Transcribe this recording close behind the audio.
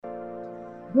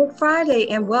Good Friday,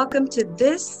 and welcome to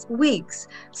this week's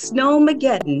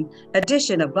Snowmageddon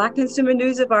edition of Black Consumer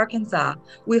News of Arkansas.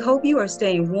 We hope you are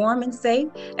staying warm and safe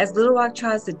as Little Rock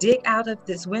tries to dig out of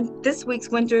this week's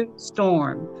winter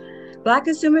storm. Black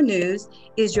Consumer News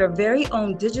is your very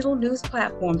own digital news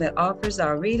platform that offers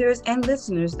our readers and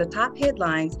listeners the top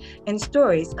headlines and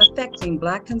stories affecting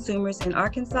Black consumers in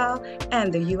Arkansas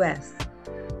and the U.S.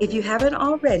 If you haven't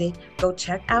already, go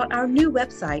check out our new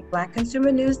website,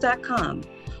 blackconsumernews.com,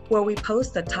 where we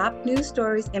post the top news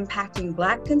stories impacting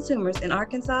Black consumers in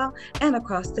Arkansas and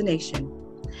across the nation.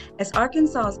 As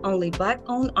Arkansas's only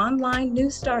Black-owned online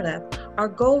news startup, our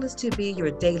goal is to be your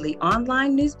daily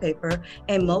online newspaper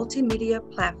and multimedia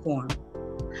platform.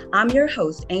 I'm your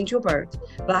host, Angel Burt,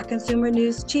 Black Consumer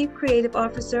News Chief Creative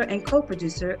Officer and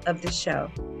co-producer of this show.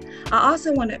 I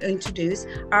also want to introduce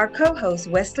our co-host,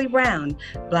 Wesley Brown,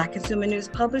 Black Consumer News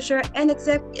publisher and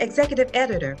executive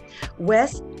editor.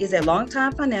 Wes is a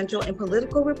longtime financial and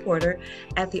political reporter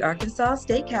at the Arkansas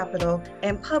State Capitol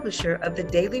and publisher of the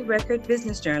Daily Record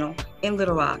Business Journal in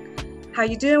Little Rock. How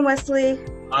you doing, Wesley?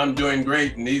 I'm doing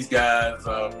great, and these guys,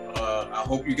 I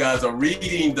hope you guys are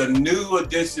reading the new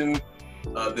edition,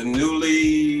 the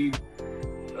newly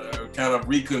kind of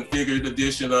reconfigured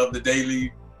edition of the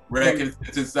Daily Record.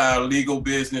 It's our legal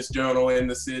business journal in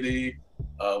the city.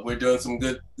 We're doing some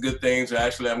good things.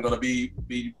 Actually, I'm going to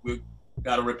we've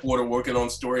got a reporter working on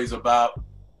stories about,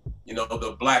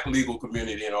 the Black legal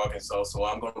community in Arkansas. So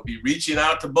I'm going to be reaching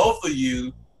out to both of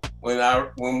you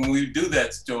when we do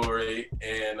that story,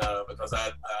 and because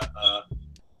I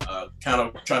kind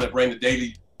of trying to bring the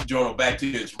Daily Journal back to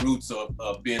its roots of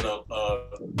being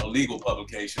a legal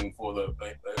publication for the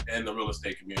real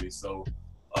estate community. So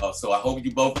I hope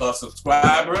you both are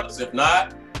subscribers. If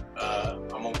not,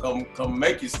 I'm gonna come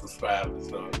make you subscribers.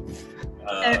 So,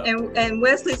 and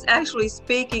Wesley's actually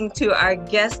speaking to our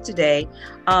guest today,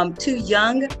 two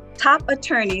young top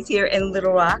attorneys here in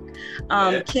Little Rock,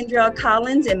 Kendrell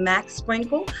Collins and Max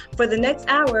Sprinkle. For the next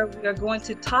hour, we are going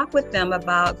to talk with them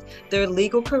about their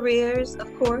legal careers,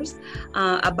 of course,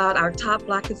 about our top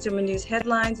Black consumer news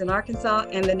headlines in Arkansas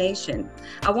and the nation.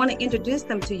 I want to introduce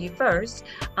them to you first.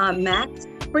 Max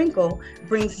Sprinkle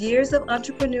brings years of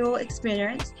entrepreneurial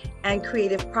experience and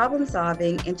creative problem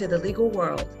solving into the legal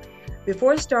world.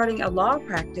 Before starting a law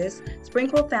practice,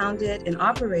 Sprinkle founded and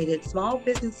operated small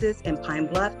businesses in Pine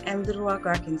Bluff and Little Rock,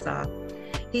 Arkansas.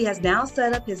 He has now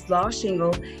set up his law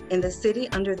shingle in the city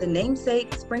under the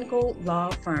namesake Sprinkle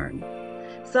Law Firm.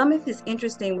 Some of his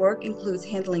interesting work includes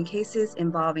handling cases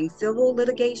involving civil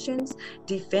litigations,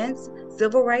 defense,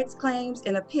 civil rights claims,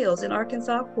 and appeals in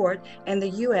Arkansas Court and the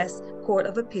U.S. Court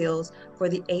of Appeals for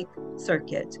the 8th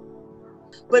Circuit.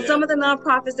 But some of the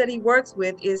nonprofits that he works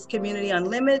with is Community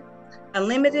Unlimited,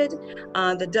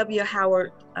 the W.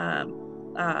 Howard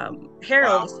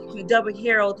Herald, the W.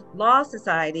 Herald Law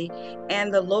Society,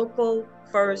 and the Local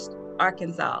First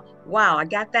Arkansas. Wow, I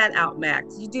got that out,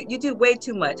 Max. You do way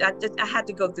too much. I had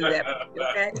to go through that.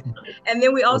 Okay. And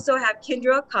then we also have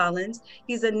Kendrell Collins.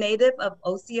 He's a native of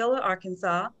Osceola,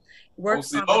 Arkansas.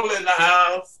 Osceola in the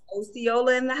house.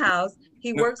 Osceola in the house.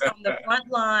 He works on the front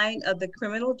line of the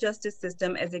criminal justice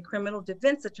system as a criminal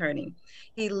defense attorney.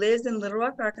 He lives in Little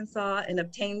Rock, Arkansas, and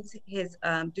obtains his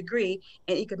degree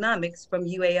in economics from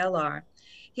UALR.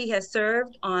 He has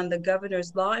served on the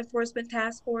governor's law enforcement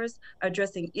task force,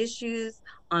 addressing issues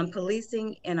on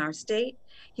policing in our state.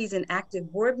 He's an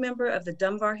active board member of the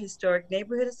Dunbar Historic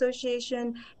Neighborhood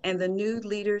Association and the New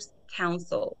Leaders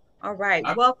Council. All right,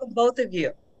 welcome both of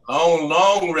you.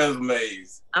 Long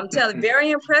resumes. I'm telling you,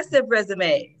 very impressive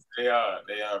resumes. They are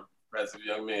impressive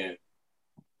young men.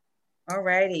 All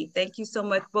righty. Thank you so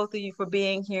much, both of you, for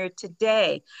being here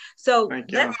today. So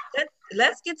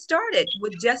let's get started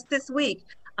with just this week.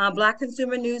 Black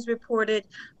Consumer News reported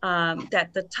that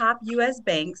the top U.S.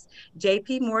 banks,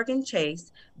 JP Morgan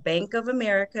Chase, Bank of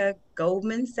America,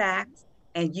 Goldman Sachs,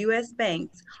 and U.S.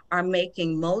 banks are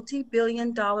making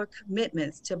multi-billion-dollar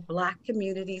commitments to Black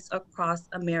communities across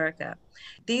America.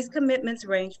 These commitments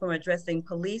range from addressing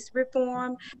police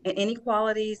reform and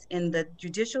inequalities in the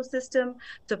judicial system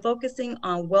to focusing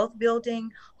on wealth building,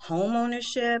 home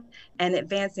ownership, and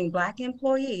advancing Black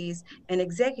employees and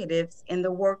executives in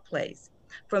the workplace.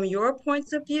 From your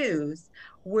points of views,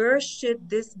 where should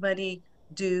this money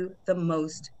do the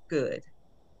most good?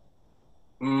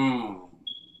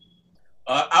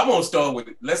 Let's start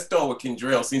with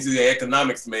Kendrell, since he's an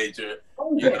economics major.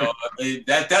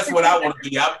 That's what I want to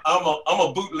be. I'm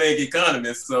a bootleg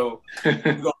economist, so we're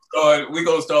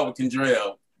gonna start with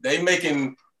Kendrell. They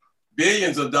making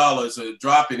billions of dollars,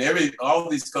 dropping all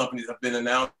these companies have been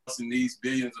announcing these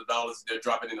billions of dollars they're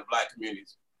dropping in the Black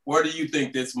communities. where do you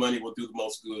think this money will do the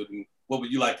most good, and what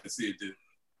would you like to see it do?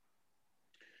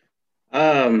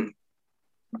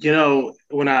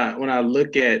 When I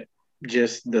look at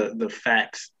just the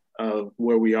facts of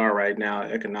where we are right now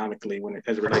economically,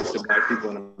 as it relates to Black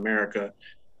people in America,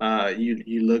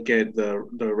 you look at the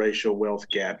racial wealth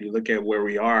gap, you look at where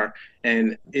we are,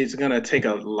 and it's going to take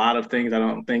a lot of things. I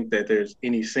don't think that there's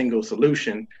any single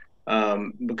solution,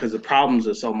 because the problems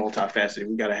are so multifaceted.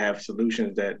 We got to have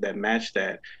solutions that match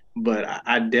that. But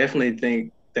I definitely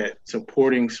think that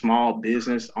supporting small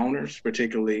business owners,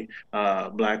 particularly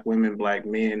Black women, Black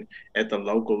men at the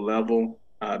local level,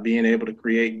 being able to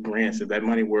create grants, if that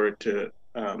money were to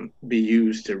be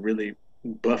used to really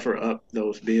buffer up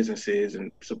those businesses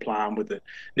and supply them with the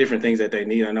different things that they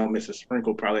need. I know Mrs.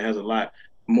 Sprinkle probably has a lot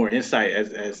more insight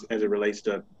as it relates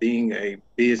to being a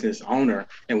business owner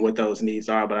and what those needs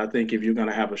are. But I think if you're going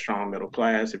to have a strong middle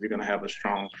class, if you're going to have a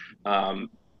strong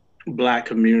Black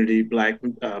community, Black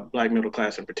middle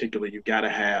class in particular, you got to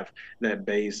have that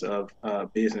base of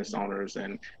business owners,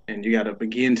 and you got to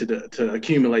begin to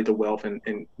accumulate the wealth,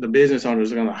 and the business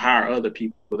owners are going to hire other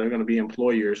people. They're going to be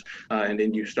employers, and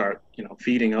then you start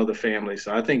feeding other families.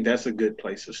 So I think that's a good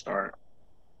place to start.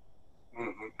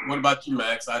 Mm-hmm. What about you,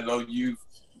 Max? I know you've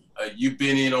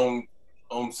been in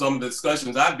on some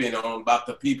discussions I've been on about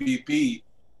the PPP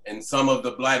and some of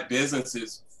the Black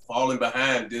businesses falling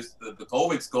behind this. The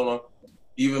COVID's gonna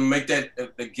even make that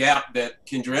the gap that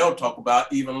Kendrell talked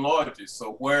about even larger.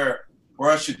 So where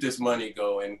should this money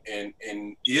go, and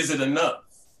is it enough?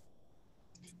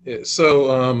 Yeah,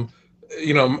 so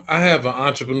I have an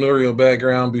entrepreneurial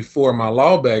background before my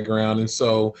law background, and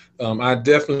so I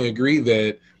definitely agree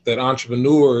that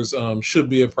entrepreneurs should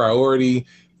be a priority.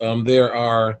 There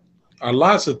are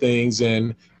lots of things,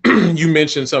 and you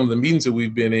mentioned some of the meetings that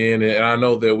we've been in, and I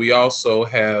know that we also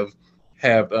have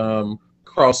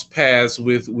crossed paths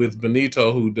with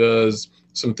Benito, who does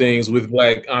some things with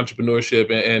Black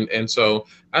entrepreneurship, and so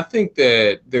I think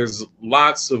that there's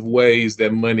lots of ways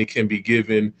that money can be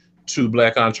given to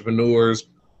Black entrepreneurs.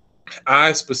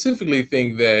 I specifically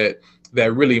think that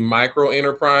really micro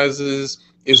enterprises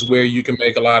is where you can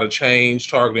make a lot of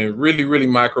change, targeting really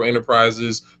micro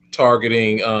enterprises,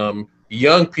 targeting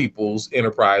young people's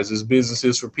enterprises,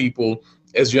 businesses for people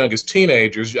as young as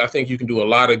teenagers. I think you can do a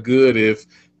lot of good if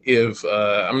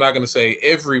I'm not going to say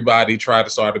everybody tried to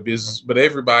start a business, but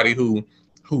everybody who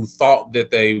thought that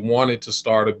they wanted to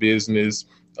start a business,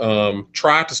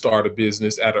 tried to start a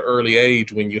business at an early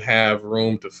age when you have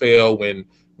room to fail, when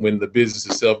the business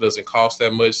itself doesn't cost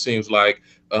that much, seems like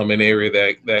an area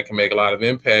that can make a lot of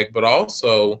impact. But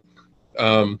also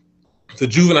the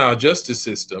juvenile justice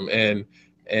system, and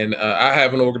I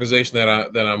have an organization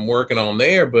that I'm working on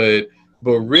there, but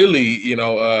really,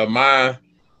 my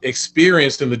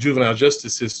experience in the juvenile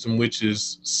justice system, which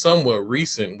is somewhat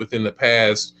recent, within the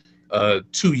past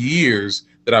 2 years,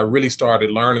 that I really started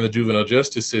learning the juvenile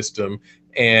justice system.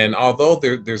 And although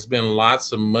there's been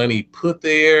lots of money put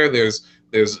there's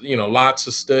lots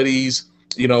of studies,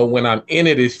 when I'm in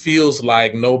it, it feels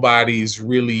like nobody's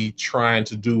really trying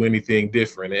to do anything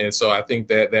different. And so I think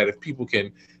that if people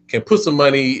can put some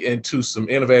money into some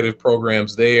innovative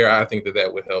programs there, I think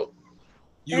that would help.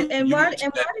 Why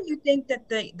do you think that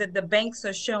the banks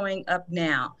are showing up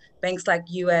now? Banks like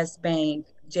U.S. Bank,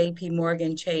 J.P.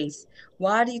 Morgan Chase.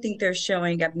 Why do you think they're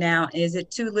showing up now? Is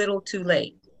it too little, too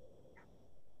late?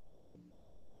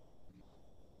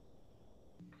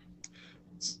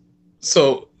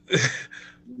 So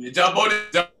jump on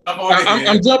it.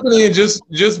 I'm jumping in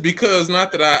just because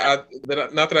not that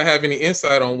I have any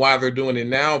insight on why they're doing it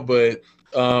now, but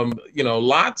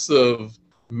lots of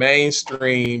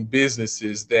mainstream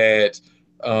businesses that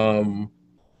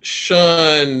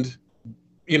shunned,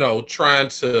 trying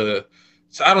to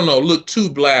I don't know, look too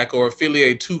Black or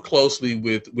affiliate too closely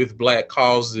with Black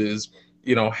causes,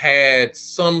 had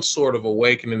some sort of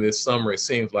awakening this summer, it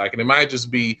seems like. And it might just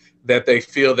be that they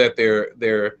feel that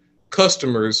their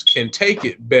customers can take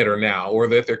it better now, or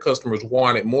that their customers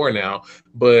want it more now.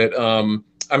 But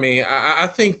I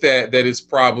think that is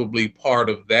probably part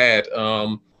of that.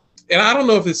 And I don't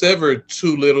know if it's ever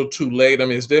too little, too late. I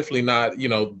mean, it's definitely not,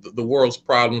 the world's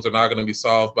problems are not going to be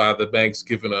solved by the banks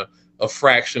giving a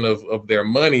fraction of their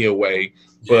money away.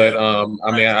 But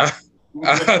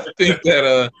I think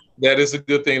that is a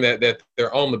good thing that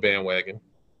they're on the bandwagon.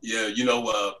 Yeah,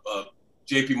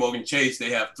 J.P. Morgan Chase, they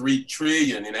have $3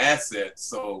 trillion in assets.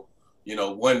 So,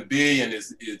 $1 billion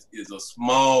is a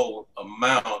small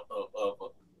amount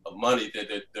of money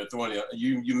that they're throwing in.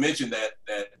 You mentioned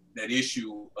that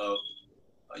issue of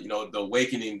the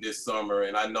awakening this summer,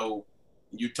 and I know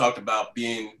you talked about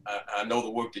I know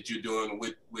the work that you're doing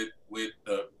with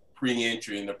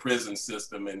pre-entry in the prison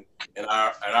system, and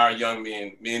our young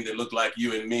men that look like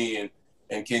you and me,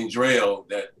 and Kendrell,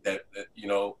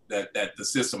 that the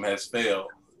system has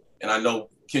failed. And I know,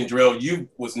 Kendrell, you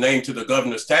was named to the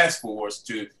governor's task force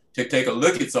to take a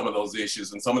look at some of those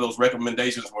issues, and some of those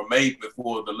recommendations were made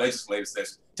before the legislative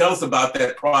session. Tell us about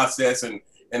that process, and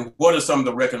what are some of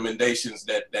the recommendations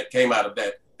that came out of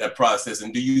that process,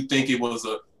 and do you think it was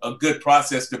a good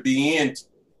process to be in,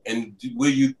 and do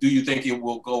you think it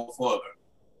will go further?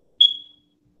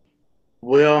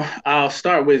 Well, I'll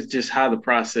start with just how the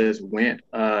process went.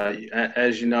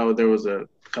 As you know, there was a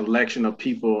collection of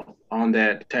people on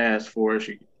that task force.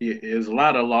 It was a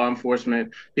lot of law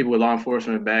enforcement, people with law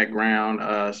enforcement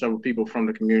background, several people from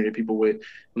the community, people with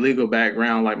legal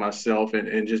background like myself,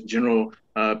 and just general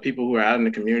people who are out in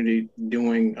the community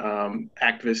doing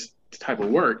activist type of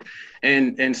work.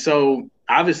 And so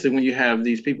obviously, when you have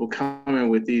these people coming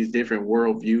with these different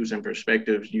worldviews and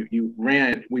perspectives, we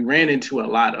ran into a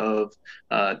lot of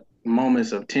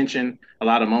moments of tension, a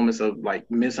lot of moments of like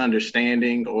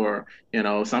misunderstanding, or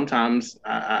sometimes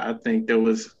I think there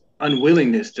was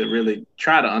unwillingness to really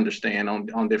try to understand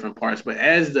on different parts. But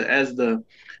as the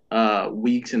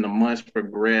weeks and the months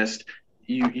progressed,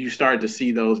 you started to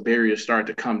see those barriers start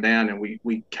to come down, and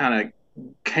we kind of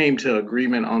came to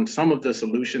agreement on some of the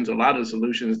solutions. A lot of the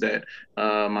solutions that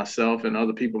myself and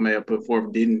other people may have put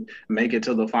forth didn't make it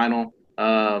to the final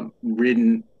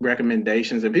written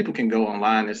recommendations, and people can go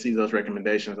online and see those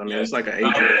recommendations. I mean, it's like an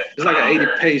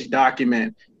 80-page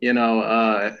document,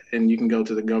 and you can go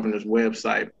to the governor's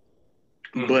website.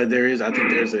 But I think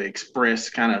there's an express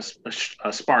kind of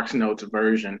a Sparks Notes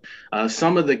version.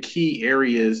 Some of the key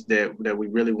areas that we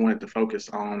really wanted to focus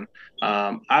on,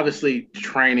 obviously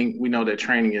training. We know that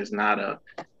training is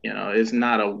it's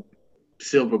not a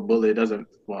silver bullet. It doesn't,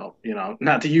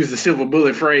 not to use the silver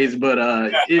bullet phrase, but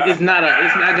it's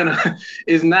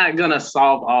not gonna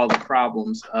solve all the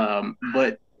problems.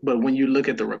 But when you look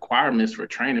at the requirements for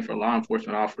training for law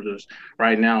enforcement officers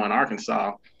right now in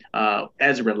Arkansas,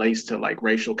 as it relates to like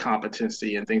racial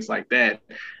competency and things like that,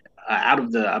 out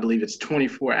of I believe it's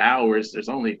 24 hours, there's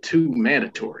only 2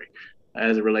 mandatory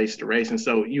as it relates to race. And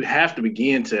so you have to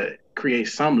begin to create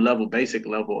some basic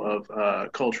level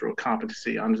of cultural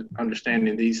competency,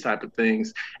 understanding these type of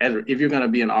things, if you're going to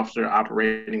be an officer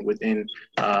operating within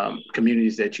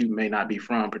communities that you may not be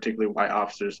from, particularly white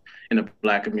officers in the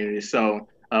Black community. So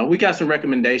we got some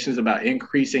recommendations about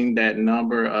increasing that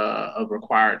number of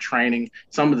required training.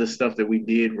 Some of the stuff that we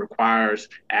did requires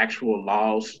actual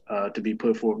laws to be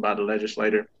put forth by the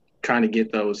legislator, trying to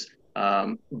get those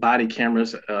body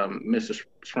cameras. Mr.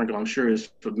 Sprinkle, I'm sure, is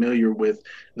familiar with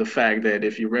the fact that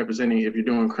if you're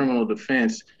doing criminal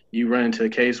defense, you run into a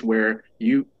case where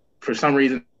for some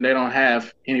reason, they don't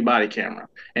have any body camera.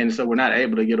 And so we're not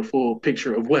able to get a full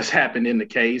picture of what's happened in the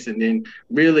case. And then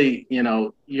really,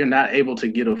 you're not able to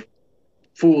get a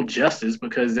full justice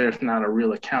because there's not a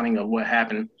real accounting of what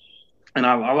happened. And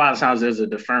a lot of times there's a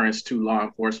deference to law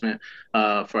enforcement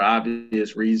for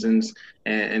obvious reasons.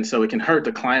 And so it can hurt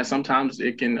the client. Sometimes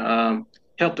it can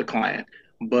help the client.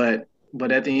 But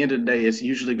at the end of the day, it's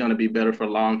usually going to be better for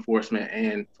law enforcement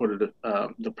and for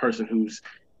the person whose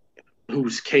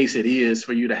case it is,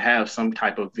 for you to have some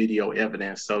type of video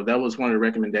evidence. So that was one of the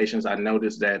recommendations. I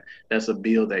noticed that's a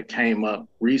bill that came up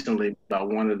recently by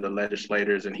one of the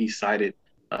legislators, and he cited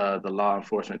the law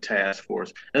enforcement task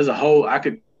force. There's I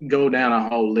could go down a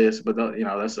whole list, but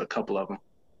that's a couple of them.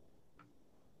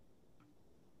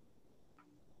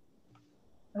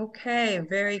 Okay,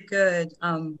 very good.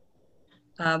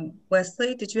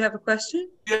 Wesley, did you have a question?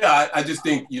 Yeah, I just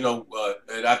think,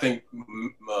 and I think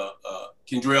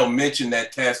Kendrell mentioned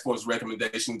that task force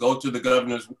recommendation. Go to the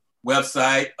governor's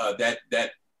website.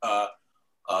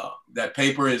 That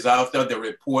paper is out there, the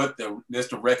report, the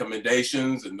list of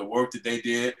recommendations and the work that they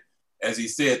did. As he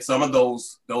said, some of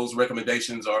those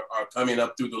recommendations are coming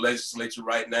up through the legislature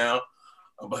right now.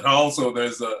 But also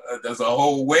there's a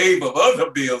whole wave of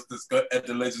other bills at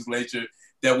the legislature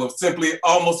that will simply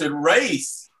almost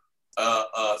erase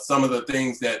some of the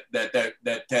things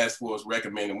that task force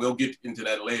recommended. We'll get into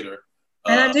that later.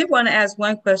 And I did want to ask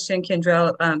one question,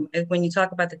 Kendrell. When you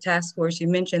talk about the task force, you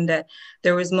mentioned that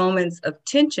there was moments of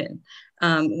tension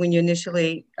when you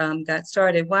initially got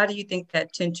started. Why do you think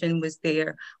that tension was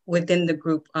there within the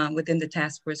group, within the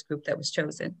task force group that was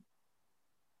chosen?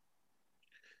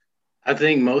 I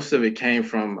think most of it came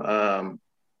from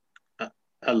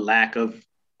a lack of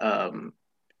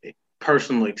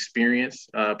personal experience,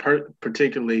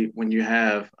 particularly when you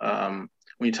have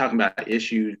when you're talking about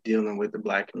issues dealing with the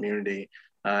Black community,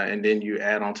 and then you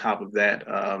add on top of that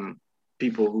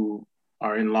people who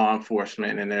are in law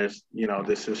enforcement, and there's,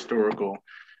 this historical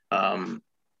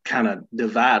kind of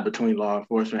divide between law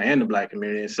enforcement and the Black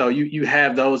community. And so you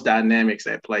have those dynamics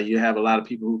at play. You have a lot of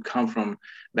people who come from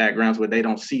backgrounds where they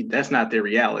don't see, that's not their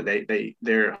reality.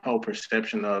 Their whole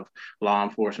perception of law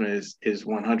enforcement is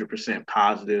 100%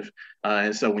 positive.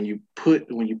 And so when you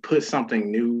put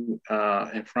something new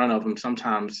in front of them,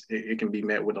 sometimes it can be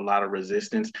met with a lot of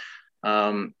resistance.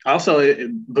 Also,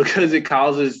 because it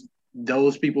causes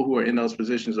those people who are in those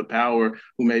positions of power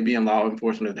who may be in law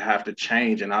enforcement to have to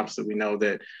change. And obviously we know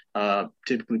that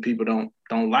typically people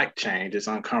don't like change. It's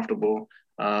uncomfortable.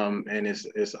 And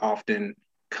it's often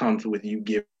comes with you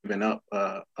giving up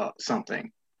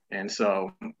something. And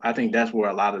so I think that's where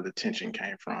a lot of the tension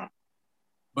came from.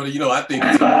 But, I think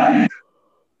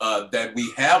that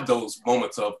we have those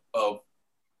moments of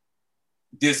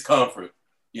discomfort,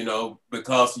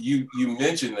 because you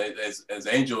mentioned, as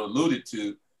Angel alluded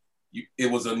to,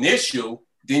 it was initial,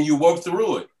 then you work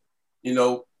through it.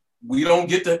 We don't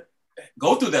get to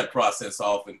go through that process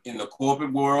often in the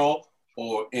corporate world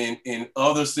or in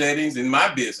other settings, in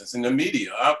my business, in the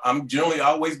media. I'm generally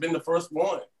always been the first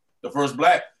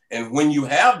Black. And when you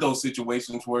have those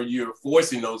situations where you're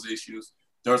forcing those issues,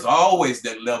 there's always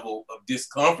that level of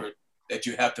discomfort that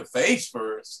you have to face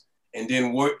first, and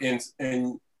then work. And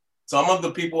some of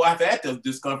the people I've had those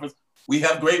discomforts, we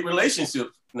have great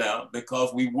relationships now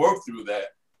because we worked through that,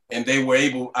 and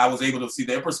I was able to see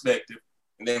their perspective,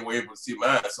 and they were able to see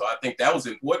mine. So I think that was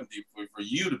important for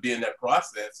you to be in that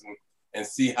process and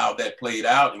see how that played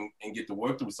out and get to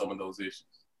work through some of those issues.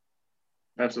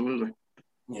 Absolutely.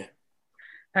 Yeah.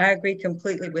 I agree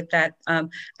completely with that.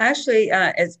 Actually,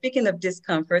 as speaking of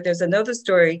discomfort, there's another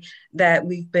story that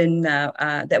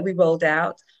that we rolled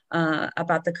out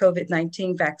about the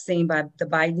COVID-19 vaccine by the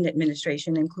Biden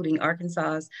administration, including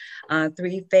Arkansas's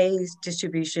 3-phase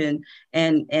distribution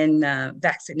and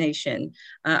vaccination.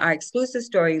 Our exclusive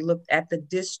story looked at the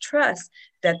distrust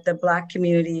that the Black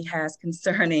community has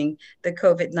concerning the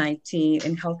COVID-19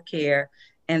 in healthcare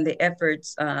and the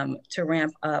efforts to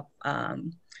ramp up,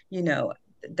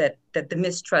 that the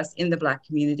mistrust in the Black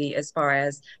community as far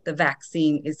as the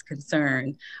vaccine is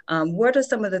concerned. What are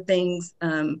some of the things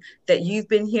that you've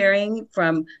been hearing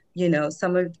from,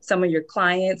 some of your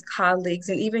clients, colleagues,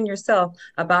 and even yourself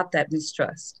about that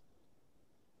mistrust?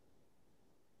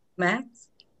 Max?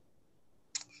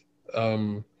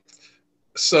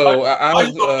 So are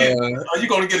you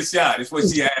going to get a shot? Is what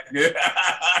she asked.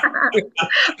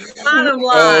 Bottom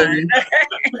line.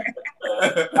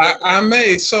 I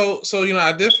may. So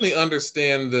I definitely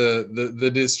understand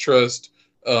the distrust.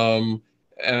 And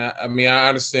I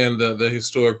understand the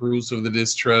historic roots of the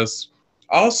distrust.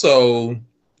 Also,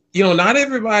 not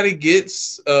everybody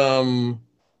gets the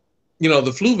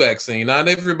flu vaccine. Not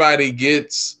everybody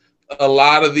gets a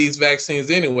lot of these vaccines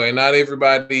anyway. Not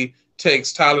everybody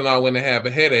takes Tylenol when they have a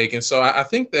headache. And so I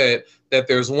think that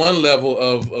there's one level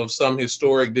of some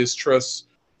historic distrust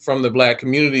from the Black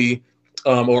community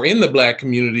or in the Black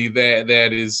community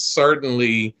that is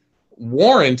certainly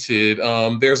warranted.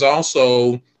 There's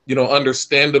also,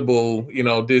 understandable,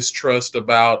 distrust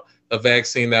about a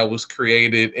vaccine that was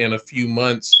created in a few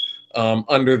months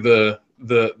under the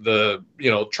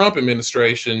Trump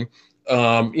administration.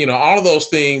 All of those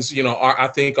things, I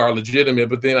think are legitimate.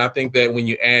 But then I think that when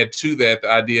you add to that the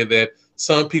idea that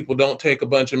some people don't take a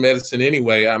bunch of medicine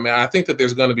anyway, I think that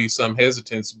there's going to be some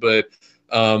hesitance. But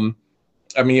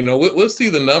we'll see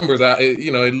the numbers.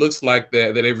 It looks like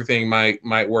that everything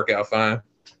might work out fine.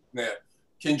 Yeah,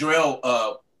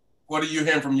 Kendrell, what are you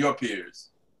hearing from your peers?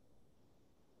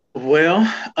 Well,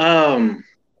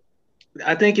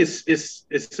 I think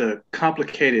it's a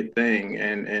complicated thing,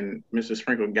 and Mr.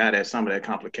 Sprinkle got at some of that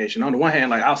complication. On the one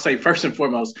hand, I'll say first and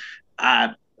foremost,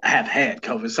 I have had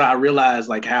COVID, so I realize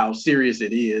how serious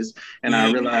it is, and I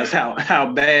realize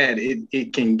how bad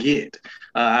it can get.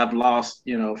 I've lost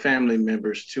family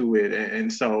members to it,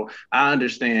 and so I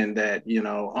understand that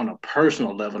on a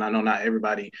personal level. And I know not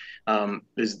everybody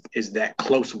is that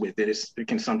close with it. It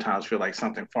can sometimes feel like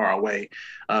something far away.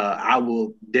 I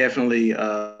will definitely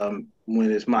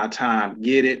when it's my time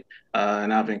get it,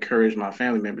 and I've encouraged my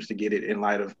family members to get it in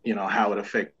light of how it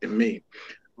affected me.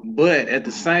 But at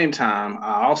the same time,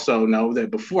 I also know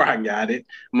that before I got it,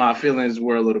 my feelings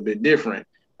were a little bit different.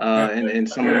 And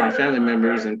some of my family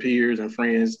members and peers and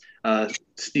friends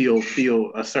still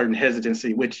feel a certain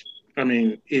hesitancy, which,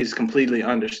 is completely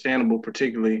understandable,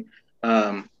 particularly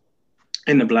in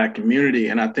the Black community.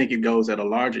 And I think it goes at a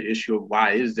larger issue of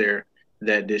why is there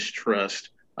that distrust?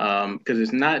 Because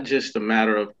it's not just a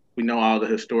matter of, we know all the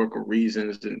historical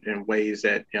reasons and ways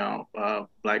that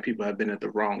Black people have been at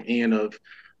the wrong end of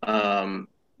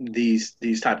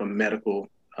these type of medical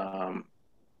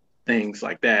things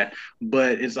like that.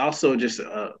 But it's also just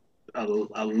a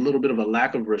little bit of a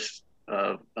lack of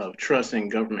trust in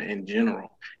government in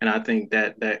general, and I think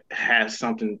that has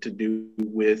something to do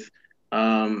with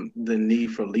the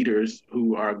need for leaders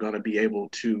who are going to be able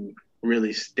to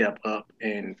really step up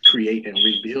and create and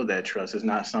rebuild that trust. It's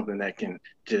not something that can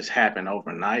just happen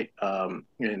overnight.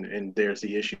 And there's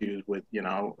the issues with,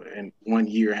 in 1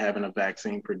 year having a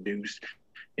vaccine produced.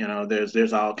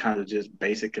 There's all kinds of just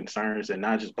basic concerns that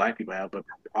not just Black people have, but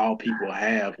all people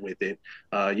have with it.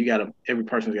 Every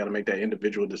person's got to make that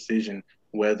individual decision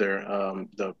whether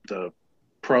the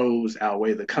pros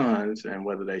outweigh the cons and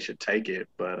whether they should take it.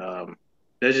 But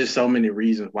there's just so many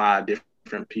reasons why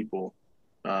different people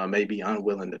may be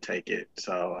unwilling to take it.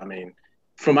 So, I mean,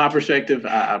 from my perspective,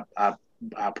 I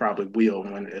probably will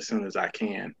as soon as I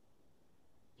can.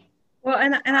 Well,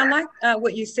 and I like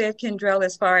what you said, Kendrell,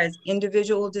 as far as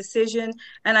individual decision.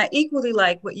 And I equally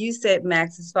like what you said,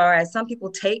 Max, as far as some people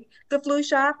take the flu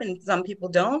shot and some people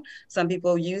don't. Some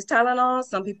people use Tylenol,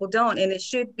 some people don't. And it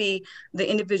should be the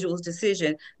individual's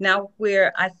decision. Now,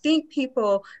 where I think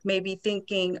people may be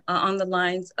thinking on the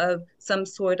lines of some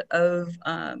sort of,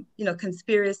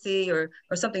 conspiracy or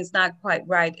something's not quite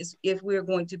right is if we're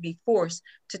going to be forced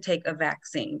to take a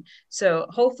vaccine. So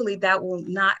hopefully that will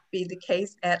not be the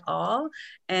case at all.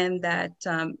 And that,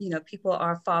 people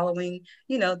are following,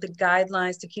 the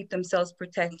guidelines to keep themselves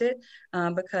protected.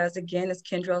 Because again, as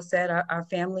Kendrell said, our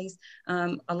families,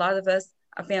 a lot of us,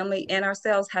 our family and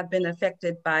ourselves have been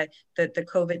affected by the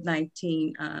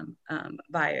COVID-19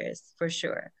 virus for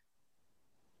sure.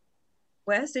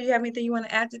 Wes, do you have anything you want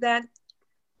to add to that?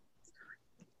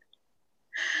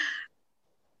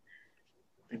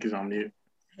 I think he's on mute.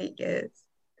 He is.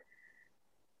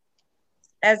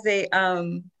 As a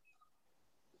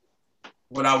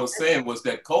what I was saying was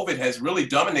that COVID has really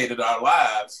dominated our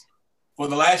lives for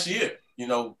the last year.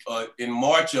 In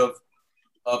March of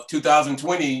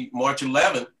 2020, March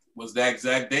 11th was the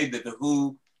exact day that the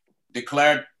WHO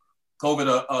declared COVID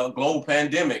a global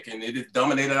pandemic, and it has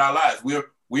dominated our lives.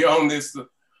 We're on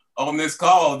this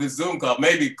call, this Zoom call,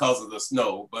 maybe because of the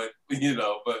snow, but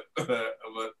the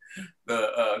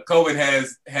COVID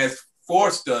has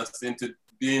forced us into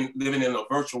living in a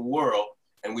virtual world,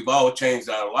 and we've all changed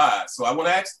our lives. So I want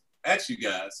to ask you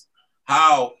guys,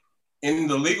 how in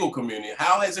the legal community,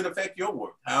 how has it affect your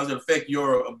work? How does it affect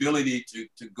your ability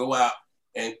to go out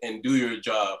and do your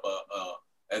job?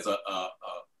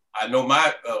 I know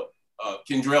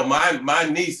Kendrell, my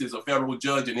niece is a federal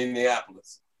judge in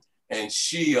Indianapolis, and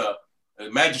she a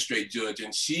magistrate judge,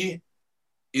 and she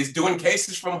is doing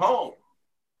cases from home.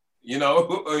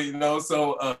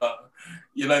 So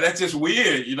that's just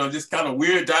weird. Just kind of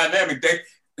weird dynamic.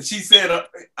 She said,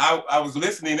 I was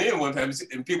listening in one time,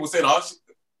 and people said,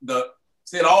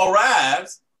 all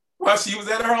rise while she was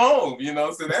at her home.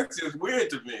 So that's just weird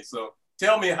to me. So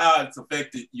tell me how it's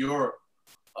affected your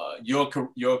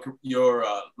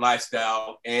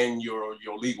lifestyle and your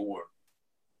legal work.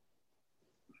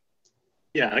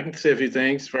 Yeah, I can say a few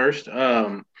things. First,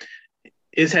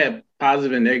 it's had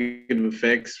positive and negative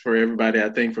effects for everybody. I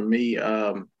think for me,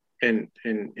 in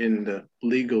the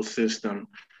legal system,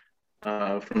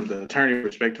 from the attorney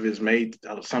perspective, it's made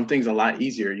some things a lot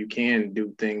easier. You can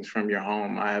do things from your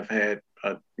home. I have had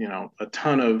a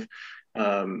ton of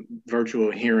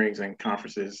virtual hearings and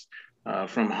conferences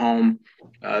from home.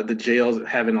 The jails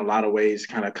have in a lot of ways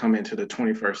kind of come into the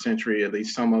 21st century, at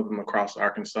least some of them across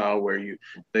Arkansas, where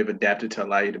they've adapted to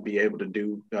allow you to be able to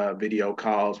do video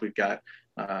calls. We've got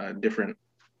different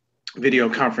video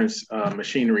conference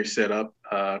machinery set up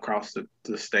across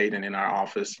the state and in our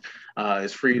office.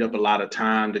 It's freed up a lot of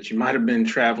time that you might have been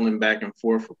traveling back and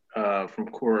forth from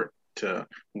court to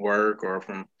work or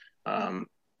from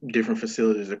different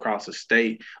facilities across the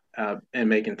state, and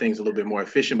making things a little bit more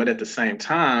efficient. But at the same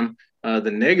time,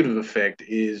 the negative effect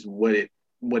is what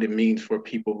it means for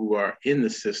people who are in the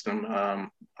system.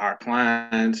 Our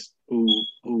clients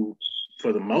who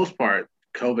for the most part,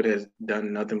 COVID has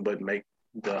done nothing but make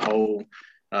the whole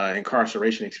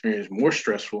incarceration experience more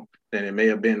stressful than it may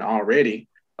have been already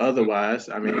otherwise.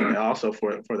 I mean, also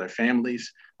for their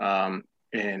families. And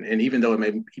even though it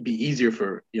may be easier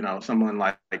for, someone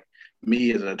like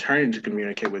me as an attorney to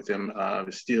communicate with them,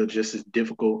 it's still just as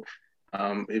difficult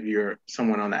if you're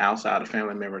someone on the outside, a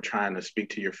family member trying to speak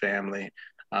to your family.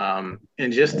 And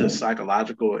just the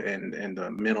psychological and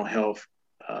the mental health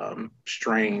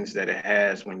strains that it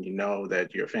has when you know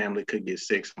that your family could get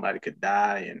sick, somebody could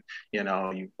die, and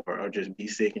or just be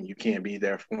sick and you can't be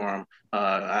there for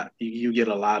them. You get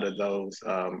a lot of those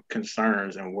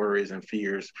concerns and worries and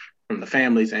fears from the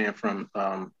families and from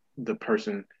the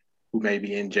person who may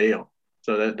be in jail.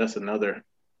 So that's another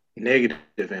negative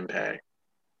impact.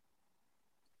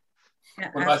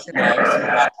 What about you,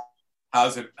 Max?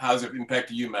 How's it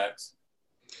impacted you, Max?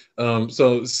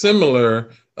 So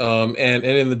similar, and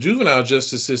in the juvenile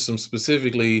justice system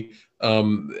specifically,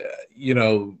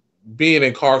 being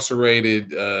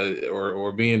incarcerated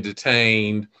or being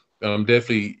detained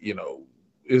definitely,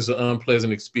 is an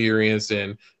unpleasant experience,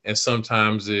 and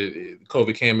sometimes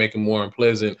COVID can make it more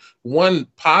unpleasant. One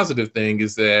positive thing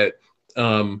is that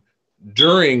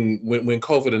during when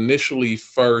COVID initially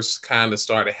first kind of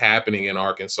started happening in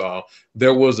Arkansas,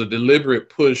 there was a deliberate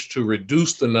push to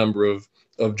reduce the number of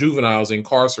juveniles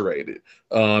incarcerated,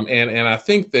 and I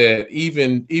think that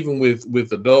even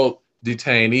with adult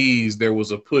detainees, there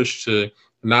was a push to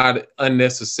not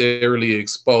unnecessarily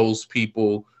expose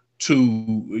people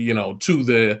to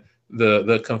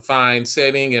the confined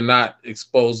setting, and not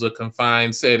expose the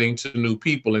confined setting to new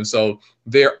people. And so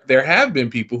there have been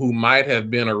people who might have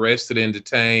been arrested and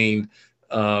detained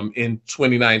in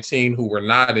 2019 who were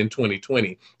not in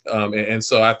 2020. And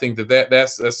so I think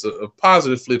that's a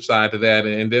positive flip side to that.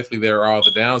 And definitely there are all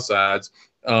the downsides.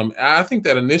 I think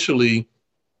that initially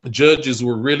judges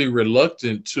were really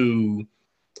reluctant to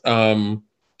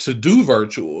do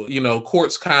virtual.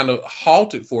 Courts kind of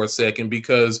halted for a second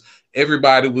because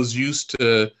everybody was used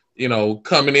to,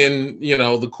 coming in,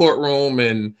 the courtroom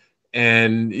and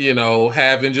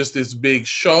having just this big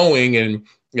showing. And,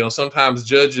 sometimes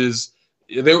judges,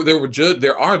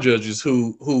 there are judges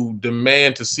who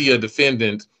demand to see a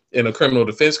defendant in a criminal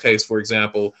defense case, for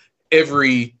example,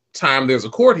 every time there's a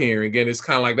court hearing. And it's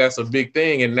kind of like, that's a big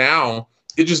thing. And now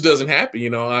it just doesn't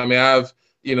happen. I mean, I've,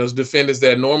 defendants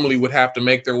that normally would have to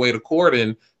make their way to court,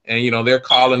 and they're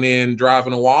calling in,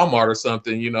 driving to Walmart or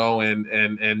something, and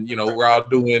we're all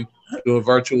doing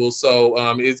virtual. So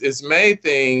it's made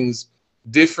things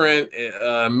different,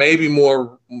 maybe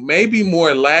more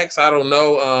lax. I don't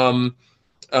know.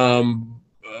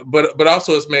 But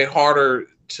also it's made harder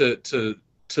to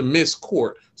miss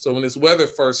court. So when this weather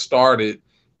first started,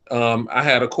 I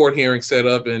had a court hearing set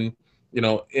up, and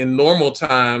in normal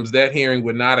times that hearing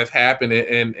would not have happened,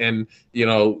 and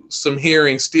some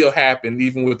hearings still happen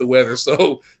even with the weather.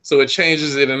 So it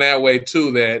changes it in that way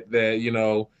too, that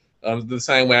the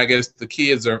same way I guess the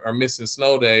kids are missing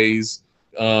snow days.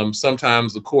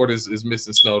 Sometimes the court is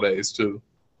missing snow days too.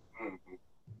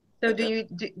 So do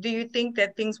you think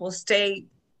that things will stay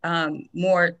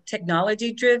more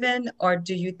technology driven, or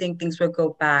do you think things will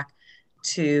go back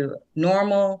to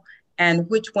normal? And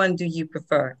which one do you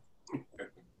prefer?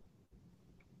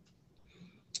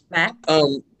 Matt?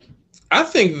 I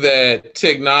think that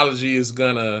technology is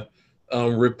gonna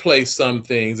replace some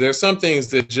things. There's some things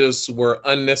that just were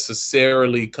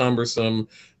unnecessarily cumbersome,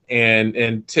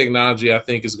 and technology, I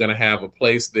think, is gonna have a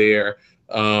place there.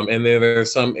 And then there are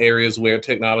some areas where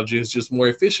technology is just more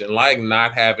efficient, like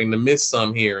not having to miss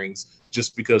some hearings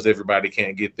just because everybody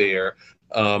can't get there.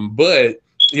 But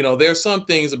there's some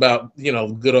things about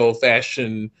good old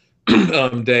fashioned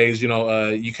days.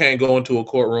 You can't go into a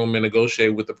courtroom and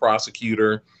negotiate with the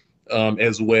prosecutor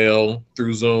as well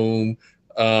through Zoom.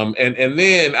 And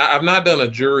then I've not done a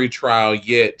jury trial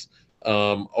yet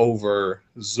over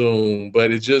Zoom,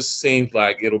 but it just seems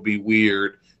like it'll be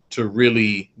weird to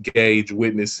really gauge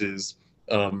witnesses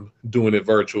doing it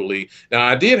virtually. Now,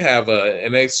 I did have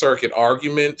an Eighth Circuit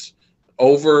argument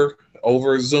over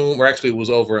Zoom, or actually it was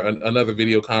over another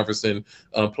video conferencing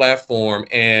platform,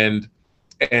 and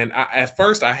at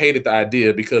first I hated the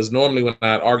idea, because normally when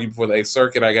I'd argue before the Eighth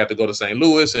Circuit, I got to go to St.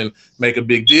 Louis and make a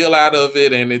big deal out of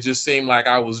it, and it just seemed like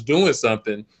I was doing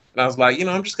something. And I was like,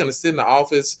 I'm just going to sit in the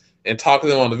office and talk to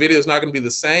them on the video. It's not going to be the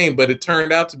same, but it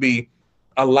turned out to be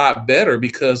a lot better,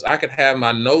 because I could have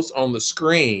my notes on the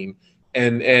screen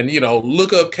and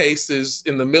look up cases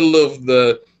in the middle of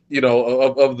the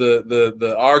of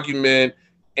the argument,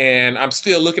 and I'm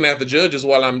still looking at the judges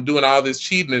while I'm doing all this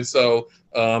cheating. And so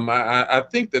I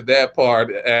think that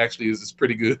part actually is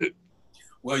pretty good.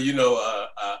 Well,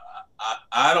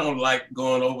 I don't like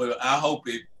going over. I hope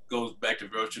it goes back to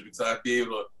virtual, because I'd be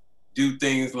able to do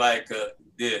things like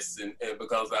this, and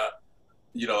because a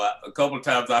couple of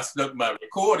times I snuck my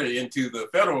recorder into the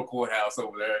federal courthouse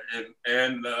over there,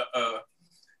 and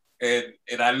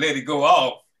I let it go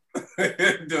off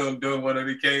during one of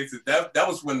the cases. That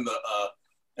was when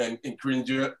and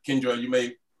Kendra, you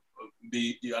may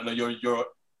be, I know your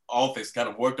office kind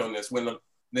of worked on this when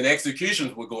the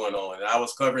executions were going on, and I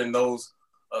was covering those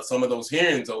some of those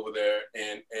hearings over there,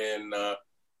 and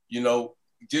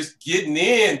just getting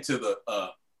into the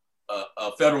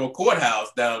federal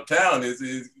courthouse downtown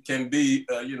can be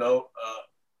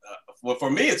well,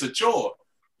 for me it's a chore,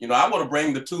 I want to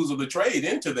bring the tools of the trade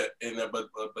into that,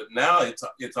 but now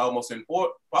it's almost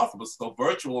impossible. So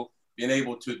virtual, being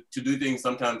able to do things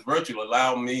sometimes virtual,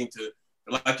 allow me to,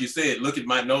 like you said, look at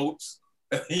my notes,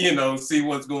 see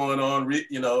what's going on,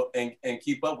 and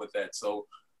keep up with that. So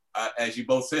as you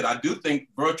both said, I do think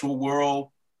virtual world,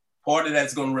 part of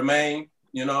that's going to remain,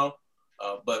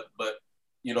 but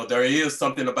there is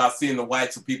something about seeing the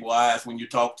whites of people's eyes when you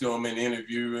talk to them and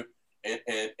interview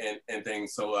and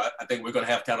things. So I think we're going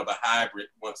to have kind of a hybrid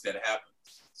once that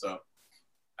happens. So,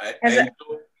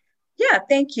 yeah,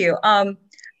 thank you.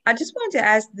 I just wanted to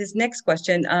ask this next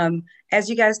question. As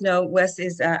you guys know, Wes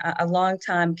is a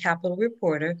longtime Capitol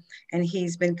reporter, and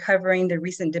he's been covering the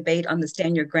recent debate on the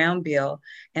Stand Your Ground bill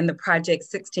and the Project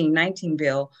 1619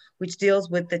 bill, which deals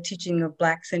with the teaching of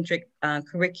Black-centric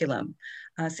curriculum.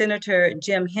 Senator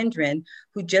Jim Hendren,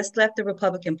 who just left the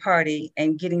Republican Party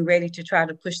and getting ready to try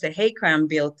to push the hate crime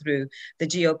bill through the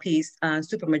GOP's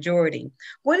supermajority.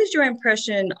 What is your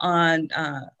impression on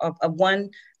of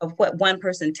what one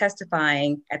person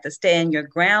testifying at the Stand Your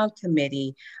Ground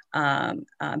committee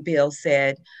bill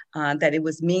said, that it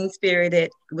was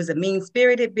mean-spirited? It was a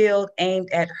mean-spirited bill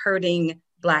aimed at hurting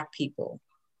Black people.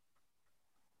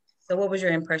 So what was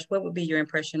your impression? What would be your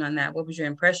impression on that? What was your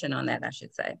impression on that, I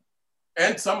should say?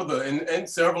 And some of and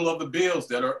several of the bills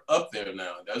that are up there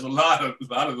now. There's a lot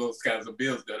of those kinds of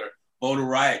bills that are voter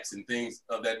rights and things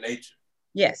of that nature.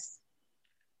 Yes.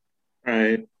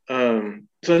 Right. So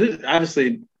this,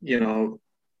 obviously, to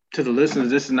the listeners,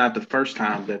 this is not the first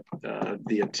time that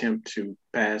the attempt to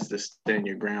pass the Stand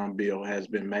Your Ground bill has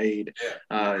been made.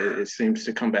 Yeah. It seems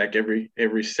to come back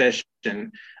every session.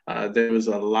 There was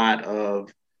a lot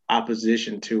of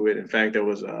opposition to it. In fact, there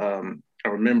was I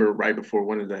remember right before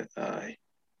one of the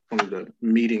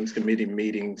committee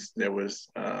meetings, there was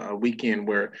a weekend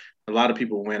where a lot of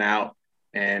people went out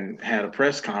and had a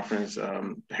press conference.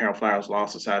 Harold Flowers Law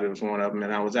Society was one of them,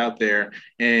 and I was out there,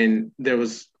 and there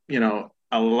was, a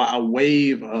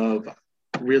wave of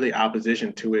really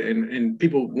opposition to it, and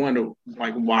people wonder,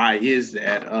 like, why is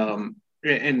that?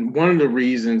 And one of the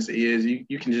reasons is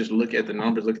you can just look at the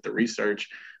numbers, look at the research.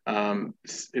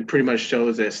 It pretty much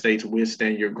shows that states with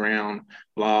Stand Your Ground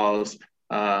laws,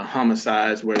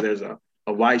 homicides where there's a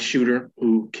white shooter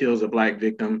who kills a Black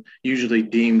victim, usually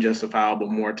deemed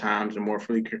justifiable more times and more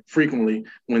frequently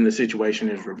when the situation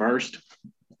is reversed.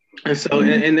 And so,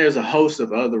 and there's a host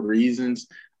of other reasons.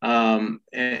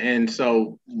 And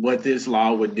so what this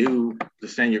law would do, the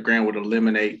Stand Your Ground, would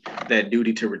eliminate that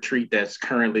duty to retreat that's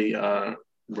currently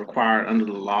required under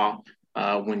the law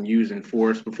when using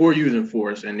force, before using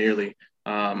force in nearly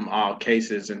all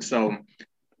cases. And so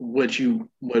what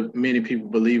many people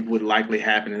believe would likely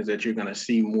happen is that you're going to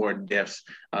see more deaths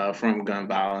from gun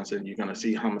violence, and you're going to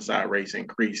see homicide rates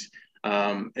increase.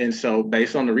 And so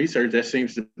based on the research, that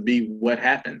seems to be what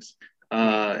happens.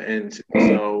 And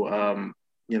so,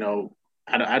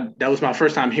 that was my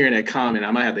first time hearing that comment.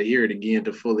 I might have to hear it again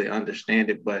to fully understand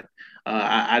it, but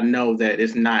I know that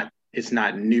it's not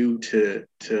new to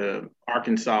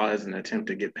Arkansas as an attempt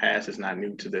to get passed. It's not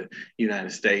new to the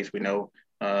United States. We know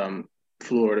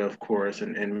Florida, of course,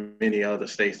 and many other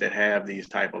states that have these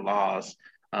type of laws.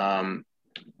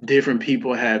 Different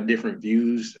people have different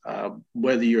views,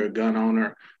 whether you're a gun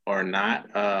owner or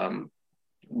not.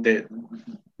 That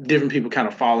different people kind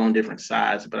of fall on different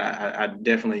sides, but I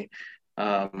definitely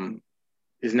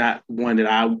is not one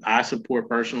that I support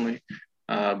personally,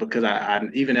 because I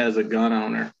even as a gun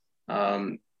owner,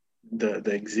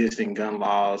 the existing gun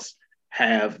laws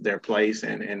have their place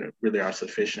and really are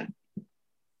sufficient.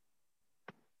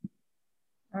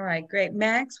 All right, great.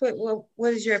 Max,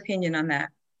 what is your opinion on that?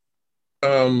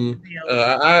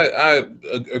 I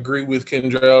agree with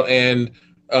Kendrell, and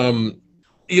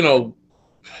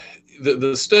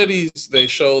the studies, they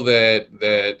show that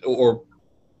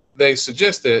they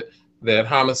suggest that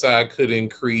homicide could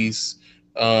increase.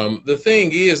 The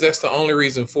thing is, that's the only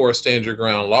reason for a Stand Your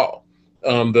Ground law.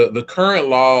 The current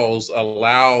laws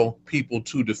allow people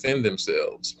to defend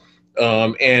themselves,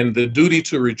 and the duty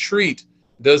to retreat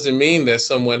doesn't mean that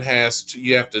someone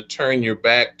you have to turn your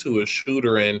back to a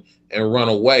shooter and run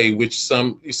away, which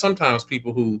sometimes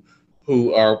people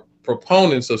who are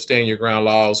proponents of Stand Your Ground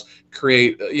laws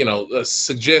create,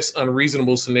 suggest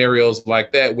unreasonable scenarios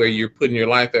like that where you're putting your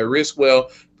life at risk.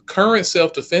 Well, current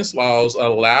self-defense laws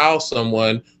allow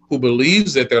someone who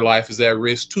believes that their life is at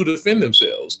risk to defend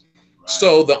themselves. Right.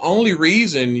 So the only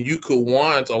reason you could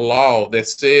want a law that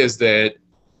says that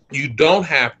you don't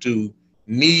have to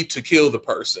need to kill the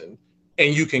person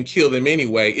and you can kill them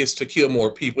anyway is to kill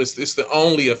more people. It's the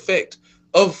only effect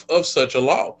of such a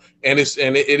law, and it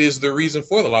is the reason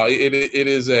for the law. It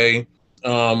is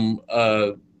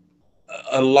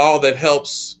a law that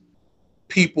helps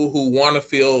people who want to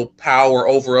feel power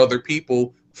over other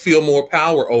people feel more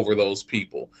power over those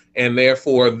people. And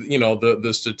therefore,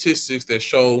 the statistics that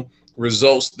show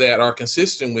results that are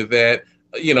consistent with that,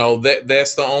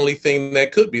 that's the only thing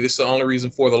that could be. This is the only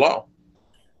reason for the law.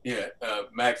 Yeah,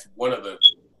 Max, one of the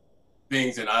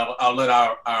things, and I'll let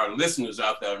our listeners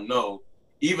out there know,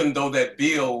 even though that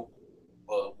bill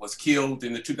was killed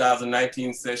in the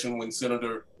 2019 session when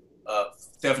Senator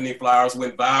Stephanie Flowers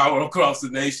went viral across the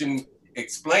nation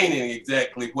explaining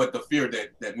exactly what the fear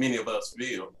that many of us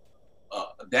feel.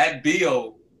 That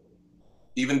bill,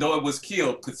 even though it was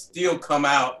killed, could still come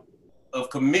out of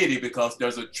committee because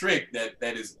there's a trick that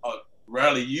is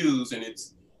rarely used, and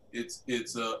it's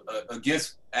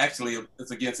against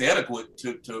etiquette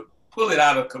to pull it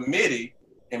out of committee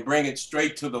and bring it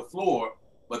straight to the floor.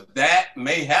 But that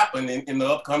may happen in the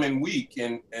upcoming week,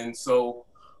 and so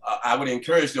I would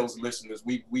encourage those listeners.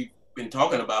 We've been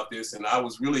talking about this, and I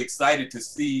was really excited to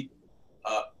see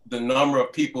the number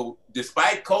of people,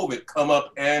 despite COVID, come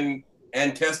up and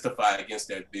testify against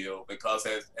that bill, because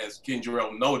as Ken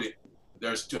Jarrell noted,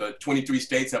 there's 23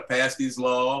 states have passed these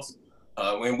laws.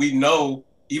 And we know,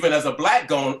 even as a Black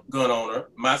gun owner,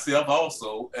 myself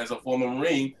also as a former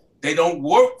Marine, they don't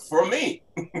work for me.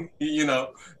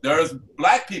 There's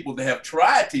Black people that have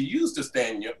tried to use the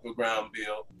Stand Your Ground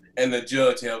bill, and the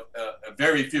judge have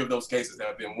very few of those cases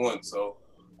have been won. So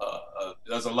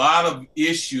there's a lot of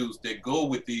issues that go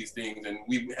with these things, and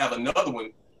we have another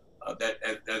one that,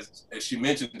 as she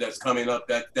mentioned, that's coming up.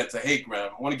 That's a hate crime.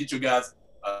 I want to get you guys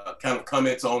kind of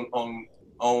comments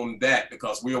on that,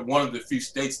 because we are one of the few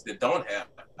states that don't have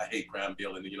a hate crime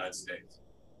bill in the United States.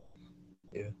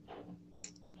 Yeah.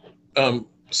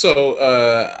 So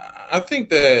I think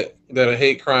that a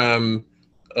hate crime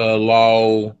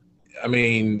law, I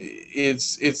mean,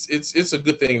 it's a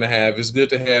good thing to have. It's good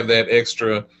to have that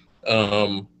extra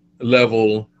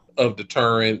level of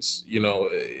deterrence.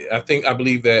 I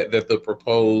believe that the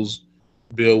proposed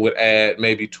bill would add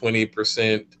maybe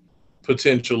 20%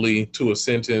 potentially to a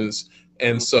sentence.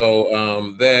 And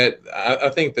so that I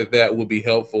think that would be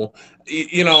helpful.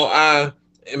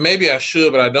 Maybe I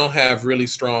should, but I don't have really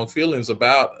strong feelings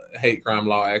about hate crime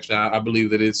law. Actually, I believe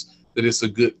that it's a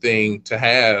good thing to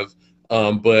have.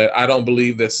 But I don't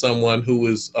believe that someone who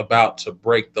is about to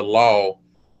break the law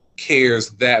cares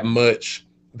that much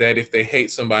that if they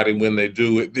hate somebody when they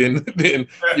do it, then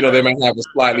they might have a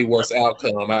slightly worse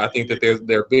outcome. I think that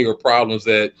there are bigger problems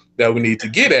that we need to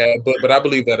get at. But I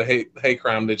believe that a hate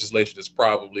crime legislation is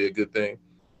probably a good thing.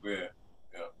 Yeah.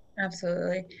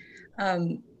 Absolutely.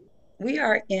 We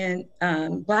are in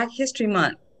Black History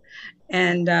Month,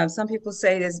 and some people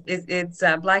say it's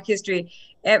Black History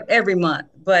every month,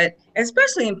 but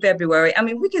especially in February. I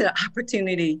mean, we get an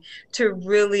opportunity to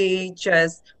really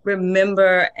just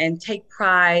remember and take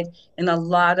pride in a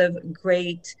lot of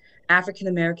great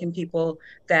African-American people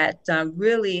that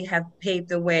really have paved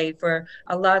the way for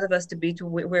a lot of us to be to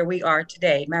where we are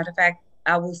today. Matter of fact,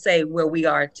 I will say where we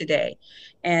are today,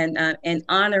 and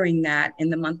honoring that in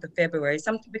the month of February.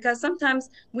 Because sometimes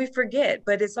we forget,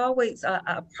 but it's always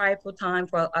a prideful time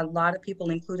for a lot of people,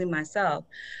 including myself.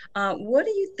 What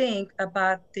do you think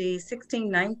about the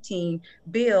 1619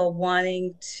 bill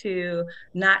wanting to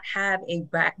not have a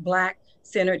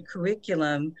Black-centered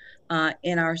curriculum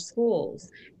in our schools,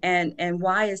 and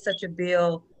why is such a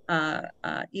bill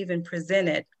even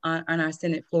presented on our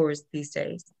Senate floors these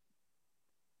days?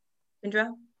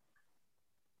 Indra?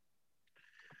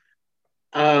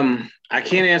 I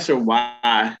can't answer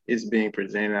why it's being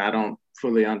presented. I don't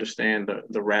fully understand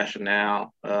the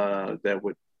rationale that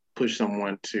would push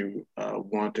someone to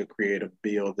want to create a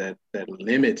bill that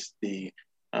limits the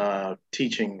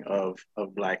teaching of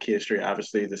Black history.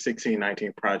 Obviously, the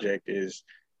 1619 Project is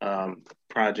a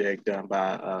project done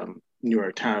by New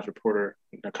York Times reporter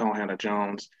Nicole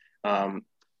Hannah-Jones,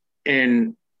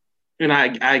 and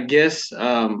I guess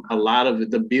a lot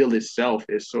of the bill itself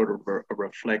is sort of a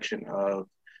reflection of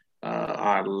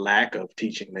our lack of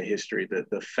teaching the history,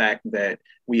 the fact that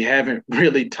we haven't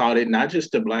really taught it, not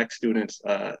just to Black students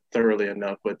thoroughly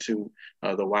enough, but to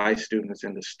the white students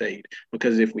in the state.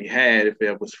 Because if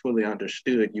it was fully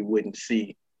understood, you wouldn't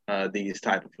see these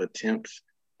type of attempts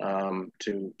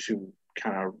to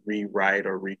kind of rewrite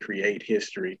or recreate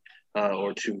history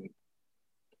or to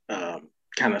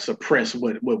kind of suppress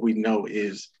what we know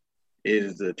is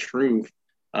the truth.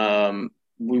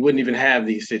 We wouldn't even have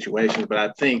these situations, but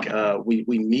I think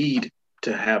we need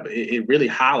to have it. Really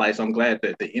highlights. I'm glad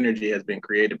that the energy has been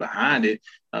created behind it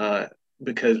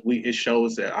because it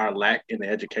shows that our lack in the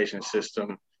education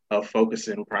system of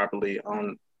focusing properly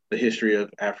on the history of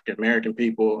African American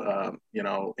people,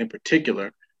 in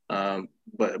particular,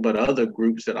 but other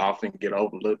groups that often get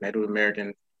overlooked, Native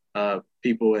American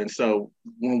people. And so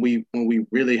when we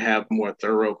really have more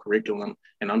thorough curriculum,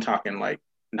 and I'm talking like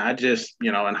not just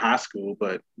in high school,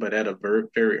 but at a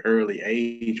very early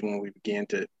age, when we begin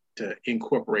to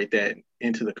incorporate that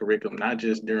into the curriculum, not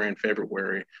just during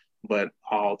February, but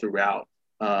all throughout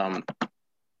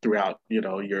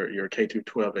your K through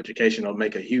 12 education, will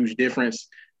make a huge difference.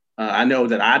 I know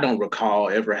that I don't recall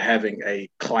ever having a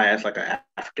class like an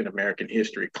African American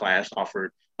history class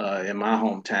offered in my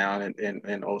hometown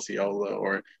in Osceola,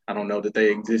 or I don't know that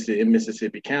they existed in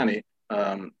Mississippi County,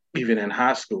 even in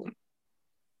high school.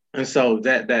 And so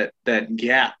that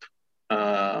gap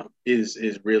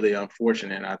is really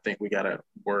unfortunate. And I think we got to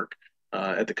work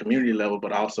at the community level,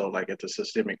 but also like at the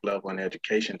systemic level in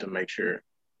education to make sure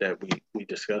that we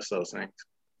discuss those things.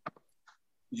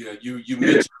 Yeah, you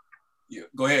mentioned. Yeah,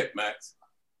 go ahead, Max.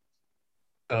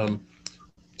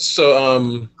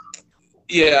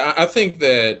 Yeah, I think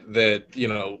that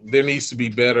there needs to be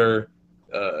better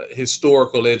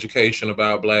historical education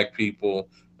about Black people,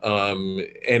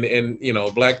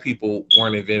 and Black people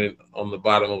weren't invented on the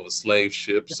bottom of a slave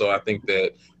ship. So I think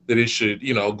that it should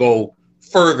go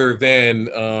further than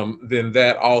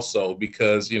that also,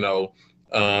 because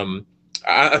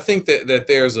I think that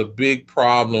there's a big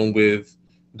problem with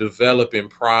developing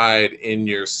pride in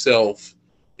yourself,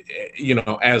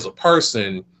 as a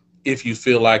person, if you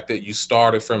feel like that you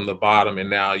started from the bottom and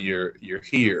now you're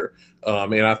here.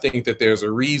 And I think that there's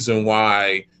a reason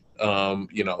why,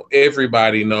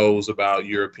 everybody knows about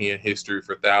European history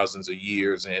for thousands of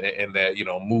years, and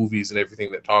that, movies and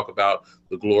everything that talk about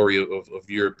the glory of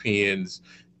Europeans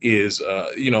is,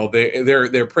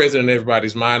 they're present in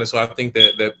everybody's mind. And so I think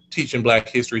that teaching Black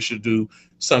history should do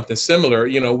something similar.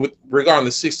 With regarding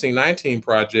the 1619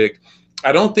 Project,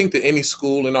 I don't think that any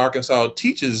school in Arkansas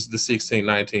teaches the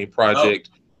 1619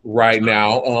 Project right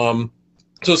now.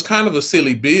 So it's kind of a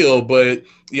silly bill, but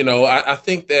I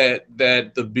think that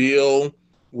the bill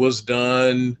was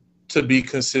done to be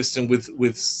consistent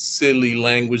with silly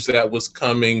language that was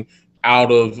coming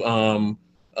out of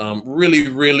really,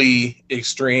 really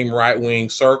extreme right-wing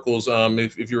circles.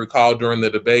 If you recall, during the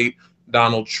debate,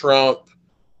 Donald Trump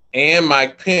and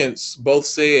Mike Pence both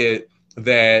said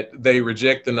that they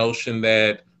reject the notion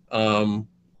that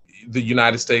the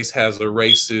United States has a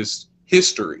racist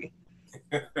history,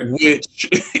 which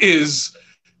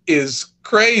is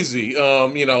crazy.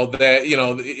 If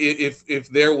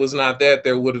there was not that,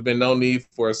 there would have been no need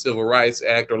for a Civil Rights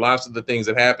Act or lots of the things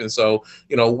that happened. So,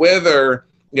 whether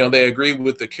they agree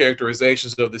with the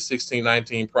characterizations of the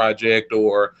 1619 Project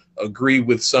or agree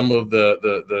with some of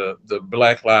the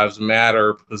Black Lives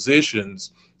Matter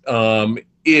positions,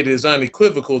 it is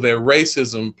unequivocal that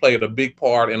racism played a big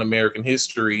part in American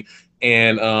history.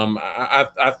 And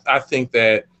I think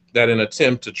that an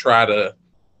attempt to try to,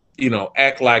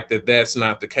 act like that's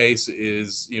not the case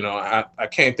is, I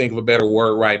can't think of a better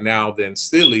word right now than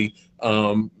silly,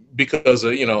 because,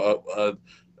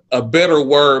 a better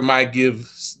word might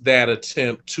give that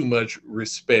attempt too much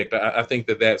respect. I think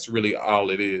that's really all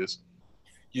it is.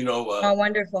 Oh,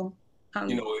 wonderful.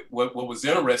 What was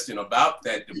interesting about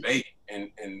that debate,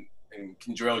 and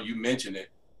Kendrell, you mentioned it,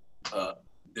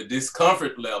 the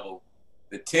discomfort level,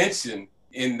 the tension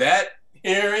in that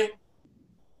hearing,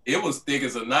 it was thick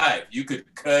as a knife. You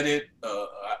could cut it.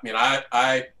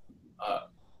 I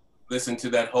listened to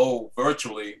that whole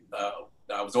virtually.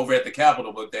 I was over at the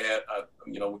Capitol, but they had,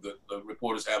 the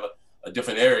reporters have a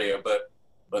different area, but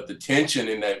the tension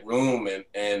in that room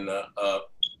and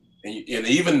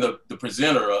even the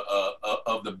presenter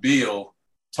of the bill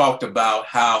talked about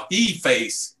how he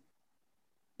faced,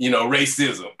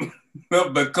 racism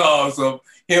because of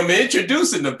him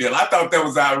introducing the bill. I thought that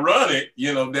was ironic,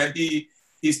 that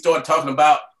he started talking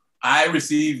about, I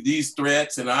received these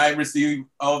threats and I received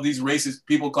all these racist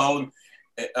people calling,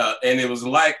 and it was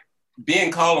like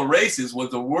being called a racist was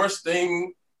the worst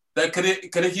thing that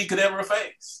he could ever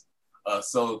face.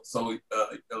 So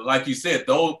like you said,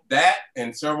 though, that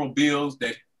and several bills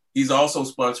that he's also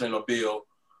sponsoring a bill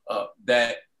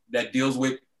that deals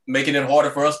with making it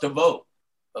harder for us to vote.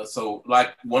 So like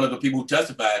one of the people who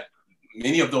testified,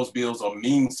 many of those bills are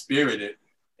mean-spirited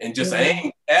and just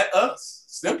aimed at us,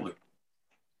 simply.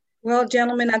 Well,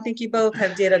 gentlemen, I think you both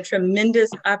have did a tremendous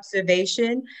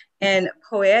observation. and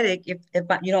poetic, if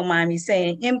you don't mind me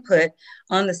saying, input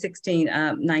on the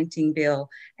 1619 bill.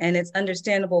 And it's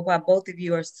understandable why both of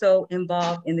you are so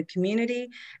involved in the community,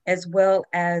 as well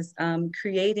as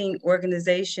creating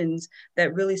organizations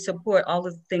that really support all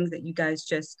of the things that you guys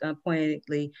just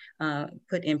poetically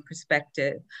put in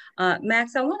perspective.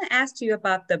 Max, I want to ask you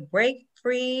about the Break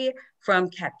Free from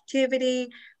Captivity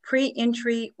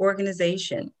pre-entry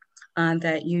organization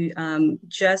that you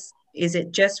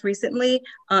just recently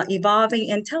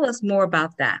evolving, and tell us more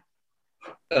about that.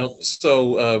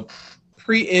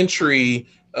 Pre-entry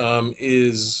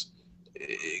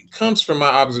comes from my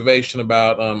observation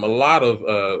about a lot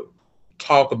of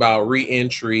talk about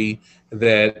re-entry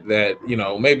that you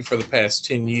know, maybe for the past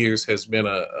 10 years has been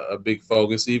a big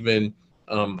focus. Even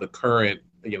the current,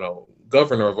 you know,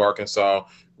 governor of Arkansas,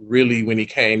 really, when he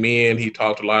came in, he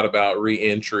talked a lot about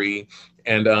re-entry.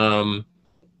 And,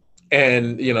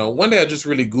 you know, one day I just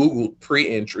really Googled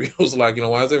pre-entry. I was like, you know,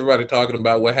 why is everybody talking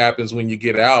about what happens when you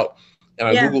get out? And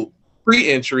I Googled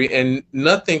pre-entry, and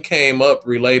nothing came up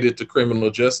related to criminal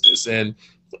justice. And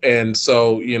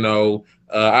so, you know,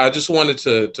 I just wanted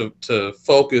to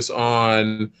focus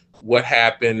on what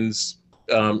happens.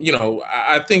 You know,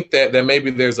 I think that maybe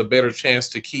there's a better chance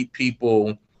to keep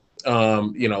people,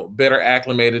 you know, better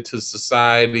acclimated to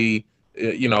society,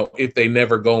 you know, if they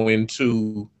never go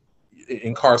into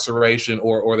incarceration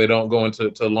or they don't go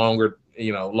into longer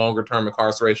term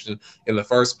incarceration in the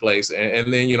first place.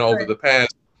 And then, you know, over the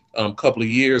past couple of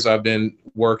years, I've been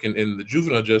working in the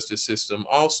juvenile justice system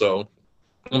also.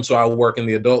 So I work in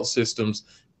the adult systems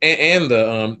and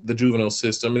the juvenile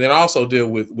system, and then also deal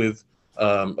with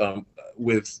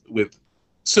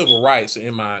civil rights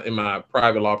in my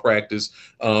private law practice.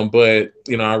 But,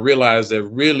 you know, I realized that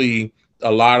really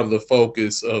a lot of the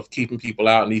focus of keeping people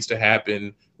out needs to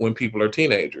happen when people are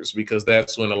teenagers, because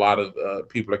that's when a lot of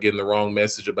people are getting the wrong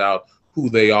message about who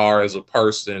they are as a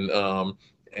person.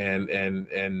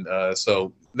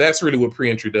 So that's really what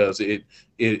pre-entry does. It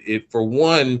for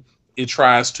one, it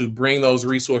tries to bring those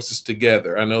resources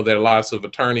together. I know that lots of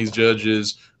attorneys,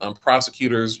 judges,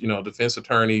 prosecutors, you know, defense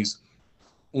attorneys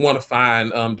want to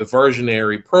find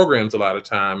diversionary programs a lot of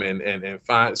time, and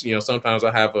find, you know, sometimes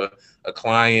I have a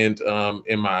client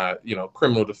in my, you know,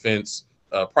 criminal defense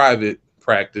private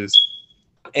practice,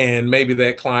 and maybe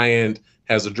that client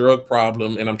has a drug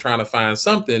problem, and I'm trying to find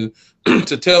something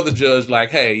to tell the judge,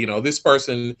 like, hey, you know, this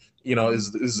person, you know,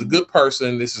 is a good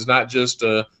person. This is not just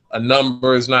a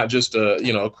number. It's not just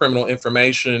you know, criminal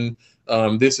information.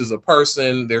 This is a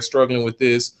person. They're struggling with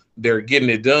this. They're getting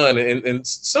it done. And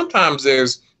sometimes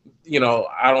there's, you know,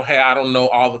 I don't know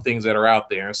all the things that are out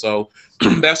there. And so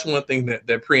that's one thing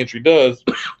that pre-entry does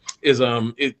is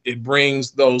it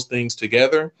brings those things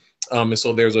together. And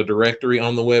so there's a directory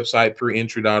on the website,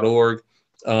 preentry.org.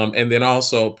 And then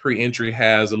also pre-entry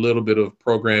has a little bit of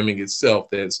programming itself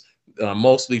that's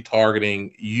mostly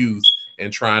targeting youth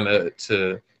and trying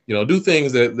to you know, do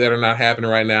things that are not happening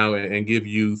right now, and give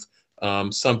youth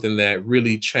something that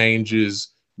really changes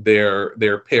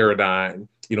their paradigm.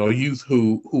 You know, youth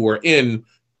who are in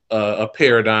a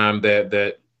paradigm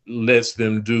that lets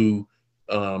them do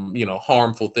you know,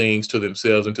 harmful things to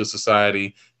themselves and to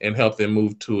society, and help them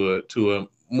move to a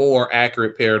more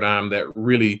accurate paradigm that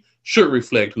really should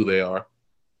reflect who they are.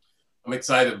 I'm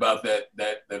excited about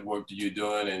that work that you're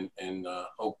doing, and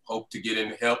hope to get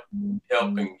in help and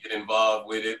get involved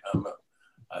with it.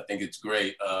 I think it's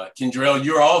great. Kendrell,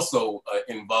 you're also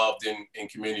involved in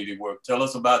community work. Tell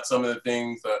us about some of the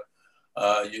things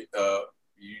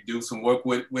you do some work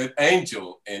with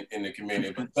Angel in the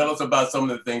community. But tell us about some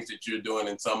of the things that you're doing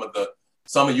and some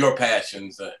of your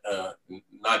passions,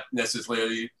 not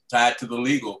necessarily tied to the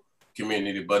legal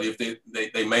community, but if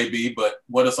they may be. But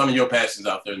what are some of your passions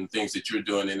out there and things that you're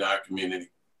doing in our community?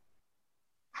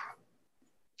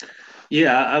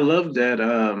 Yeah, I love that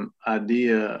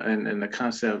idea and the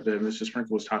concept that Mr.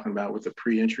 Sprinkle was talking about with the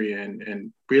pre-entry,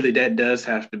 and really that does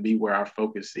have to be where our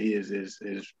focus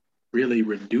is really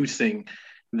reducing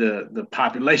the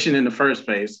population in the first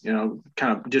place, you know,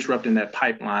 kind of disrupting that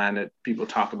pipeline that people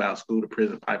talk about, school to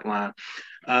prison pipeline.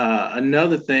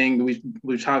 Another thing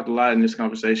we've talked a lot in this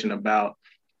conversation about,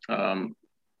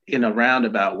 in a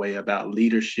roundabout way, about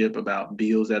leadership, about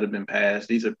bills that have been passed.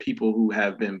 These are people who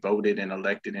have been voted and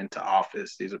elected into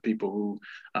office. These are people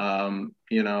who,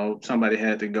 you know, somebody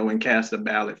had to go and cast a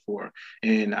ballot for.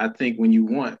 And I think when you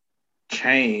want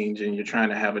change and you're trying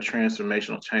to have a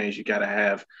transformational change, you got to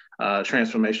have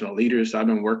transformational leaders. So I've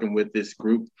been working with this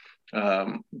group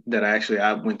that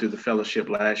I went through the fellowship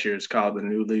last year. It's called the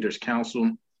New Leaders Council,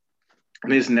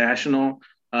 and it's national.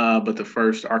 but the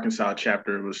first Arkansas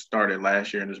chapter was started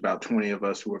last year, and there's about 20 of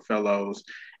us who are fellows.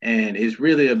 And it's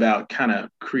really about kind of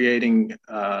creating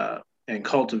and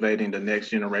cultivating the next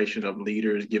generation of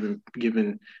leaders, giving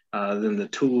them the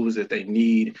tools that they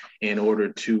need in order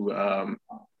to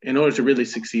really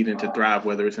succeed and to thrive,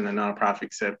 whether it's in the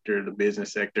nonprofit sector, the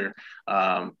business sector,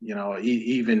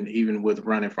 even with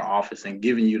running for office, and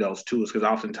giving you those tools, because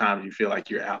oftentimes you feel like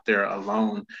you're out there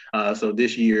alone. So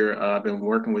this year, I've been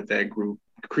working with that group,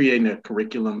 creating a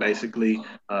curriculum, basically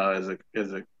as a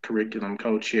curriculum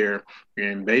co-chair,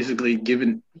 and basically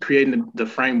creating the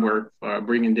framework,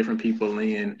 bringing different people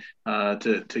in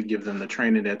to give them the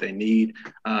training that they need.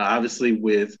 Obviously,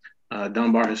 with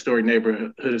Dunbar Historic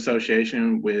Neighborhood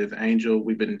Association, with Angel,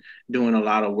 we've been doing a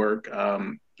lot of work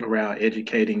around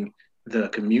educating the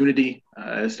community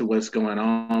as to what's going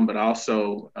on, but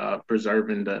also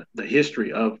preserving the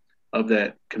history of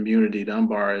that community.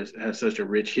 Dunbar has such a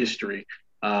rich history.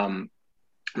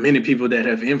 Many people that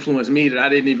have influenced me that I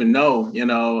didn't even know,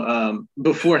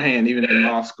 beforehand, even in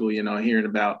law school, hearing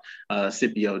about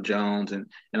Scipio Jones and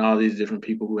all these different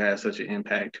people who had such an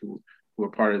impact who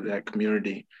were part of that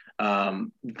community.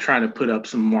 Trying to put up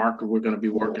some markers. We're going to be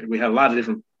working. We have a lot of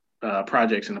different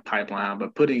projects in the pipeline,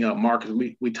 but putting up markers.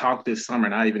 We talked this summer,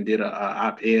 and I even did a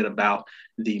op-ed about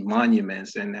the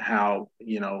monuments and how,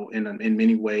 in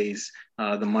many ways,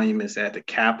 the monuments at the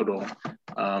Capitol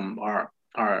are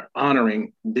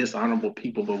honoring dishonorable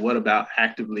people. But what about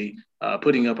actively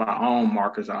putting up our own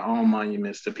markers, our own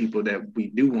monuments to people that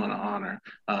we do want to honor?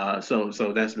 So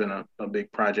that's been a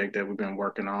big project that we've been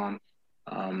working on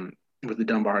with the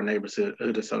Dunbar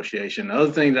Neighborhood Association. The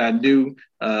other thing that I do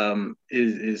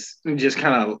is just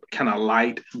kind of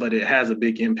light, but it has a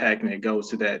big impact, and it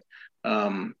goes to that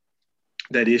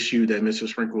issue that Mr.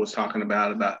 Sprinkle was talking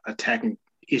about attacking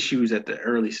issues at the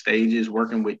early stages,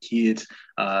 working with kids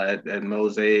at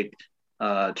Mosaic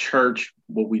Church.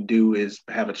 What we do is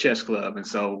have a chess club. And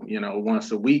so,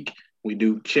 once a week we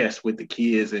do chess with the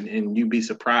kids, and you'd be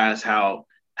surprised how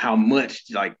much,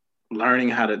 like, learning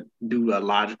how to do a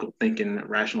logical thinking,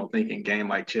 rational thinking game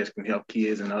like chess can help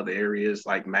kids in other areas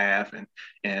like math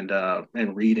and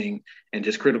reading and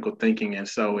just critical thinking. And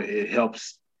so it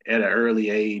helps at an early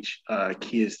age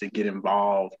kids to get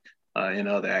involved in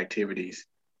other activities.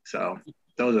 So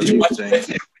those are the things.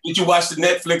 Did you watch the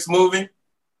Netflix movie?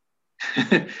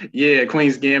 Yeah,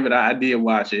 Queen's Gambit. I did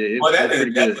watch it.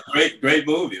 That's a great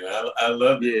movie. I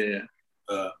love it.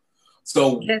 Yeah.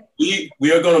 So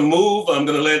we are going to move. I'm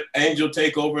going to let Angel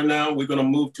take over now. We're going to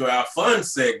move to our fun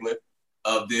segment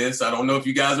of this. I don't know if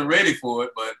you guys are ready for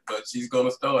it, but she's going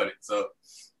to start it. So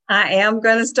I am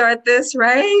going to start this,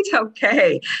 right?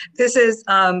 Okay. This is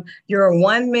your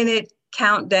 1 minute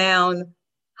countdown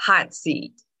hot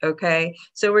seat. Okay.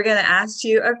 So we're going to ask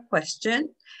you a question,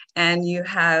 and you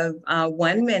have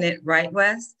 1 minute, right,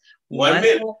 Wes? 1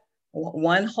 minute.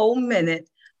 One whole minute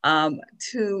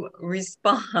to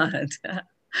respond.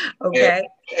 Okay.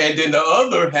 And then the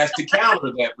other has to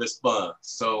counter that response.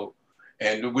 So,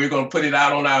 and we're going to put it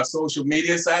out on our social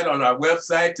media site, on our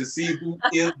website, to see who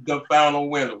is the final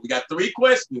winner. We got 3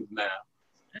 questions now.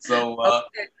 So,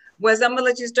 okay. Wes, I'm going to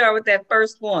let you start with that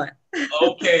first one.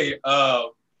 Okay.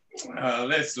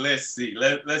 Let's see.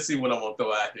 Let's see what I'm going to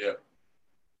throw out here.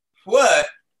 What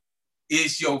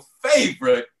is your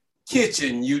favorite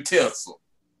kitchen utensil?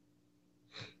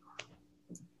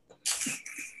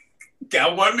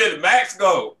 Got 1 minute, Max,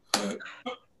 go. And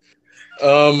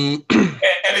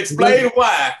explain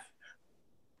why.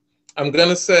 I'm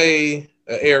gonna say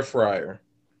an air fryer.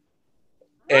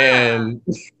 And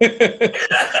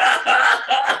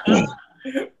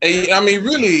I mean,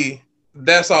 really,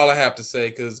 that's all I have to say,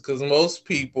 because most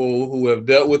people who have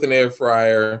dealt with an air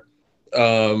fryer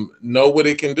know what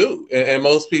it can do. And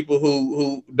most people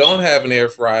who don't have an air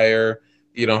fryer,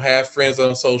 have friends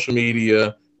on social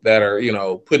media that are,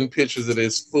 putting pictures of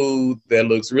this food that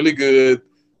looks really good.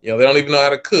 They don't even know how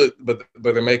to cook, but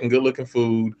they're making good looking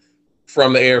food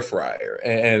from the air fryer.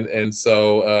 And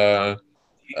so,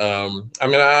 I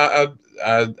mean,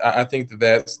 I think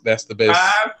that's the best.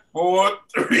 5, 4,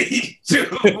 3, 2,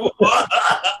 1.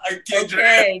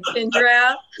 Okay,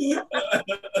 Kendra.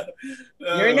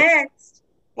 You're next.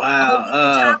 Wow.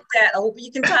 I hope you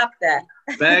can top that.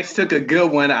 Max took a good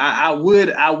one. I would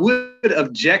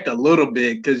object a little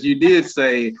bit, because you did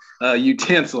say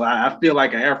utensil. I feel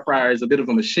like an air fryer is a bit of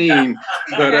a machine,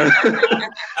 but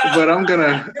I'm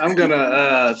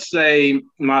gonna say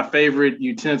my favorite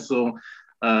utensil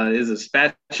is a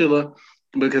spatula,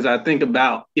 because I think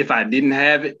about if I didn't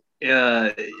have it.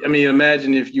 I mean,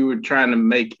 imagine if you were trying to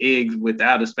make eggs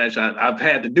without a spatula. I've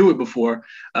had to do it before,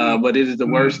 but it is the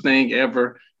worst thing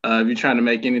ever. If you're trying to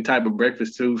make any type of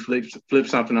breakfast too, flip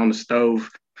something on the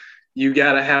stove, you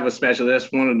got to have a spatula.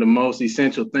 That's one of the most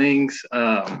essential things.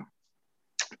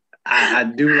 I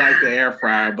do like the air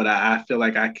fryer, but I feel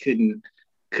like I couldn't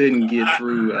get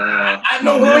through. I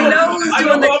know. We know who's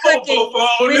doing the cooking.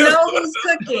 We know who's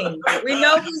cooking. We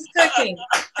know who's cooking.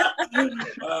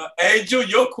 Angel,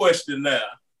 your question now.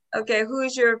 Okay,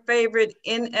 who's your favorite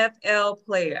NFL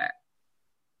player?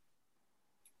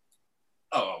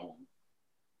 Oh.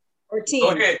 Or team? Go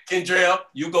ahead, Kendrell,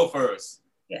 you go first.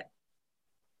 Yeah.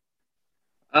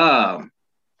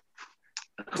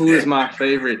 Who is my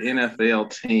favorite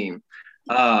NFL team?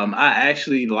 I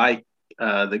actually like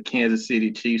the Kansas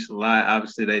City Chiefs a lot.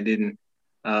 Obviously, they didn't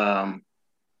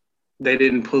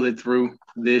pull it through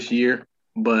this year,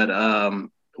 but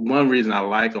one reason I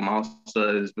like them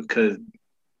also is because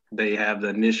they have the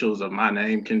initials of my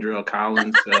name, Kendrell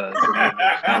Collins.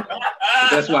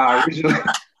 That's why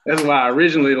I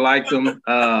originally liked them.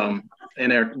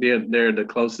 And they're the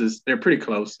closest. They're pretty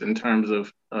close in terms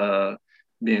of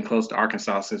being close to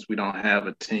Arkansas since we don't have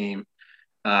a team.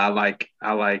 I like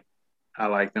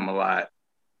them a lot.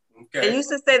 Okay. They used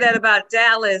to say that about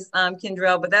Dallas,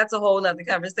 Kendrell, but that's a whole other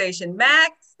conversation.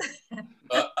 Max?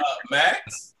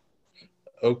 Max?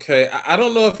 Okay, I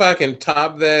don't know if I can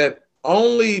top that,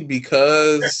 only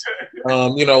because,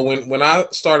 when I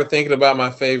started thinking about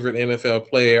my favorite NFL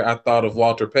player, I thought of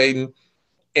Walter Payton,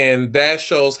 and that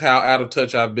shows how out of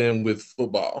touch I've been with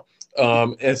football.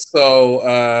 And so,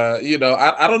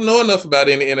 I don't know enough about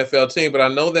any NFL team, but I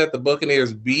know that the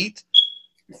Buccaneers beat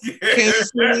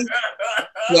Kansas City.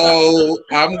 So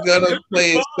I'm gonna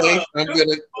play it safe. I'm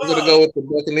gonna go with the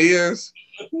Buccaneers,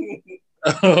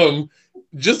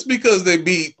 just because they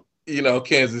beat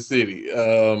Kansas City.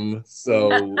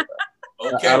 So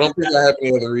okay. I don't think I have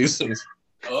any other reasons.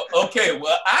 Okay,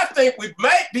 well, I think we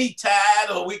might be tied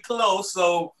or we close.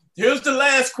 So here's the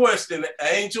last question,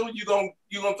 Angel. You gonna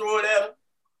throw it at him,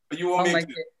 or you want me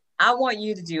to? I want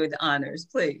you to do the honors,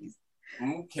 please.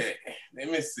 Okay,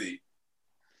 let me see.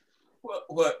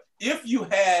 Well, if you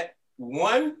had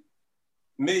 $1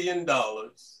 million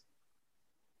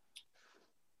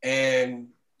and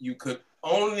you could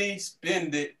only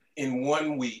spend it in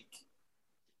 1 week,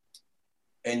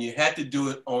 and you had to do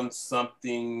it on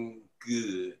something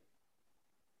good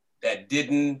that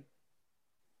didn't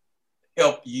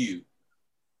help you,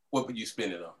 what would you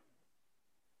spend it on?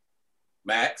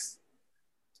 Max?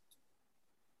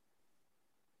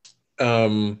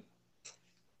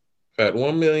 At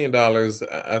 $1 million,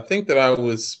 I think that I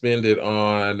would spend it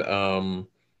on.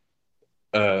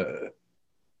 I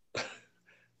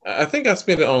think I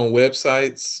spent it on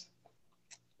websites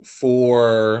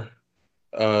for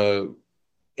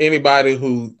anybody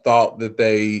who thought that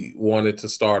they wanted to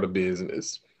start a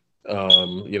business.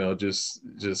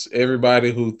 Just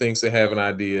everybody who thinks they have an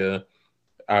idea,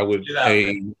 I would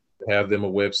pay to have them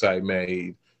a website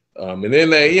made. And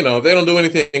then they, if they don't do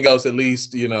anything else, at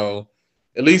least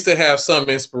they have some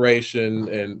inspiration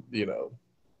and,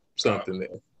 something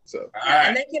there. So. Yeah,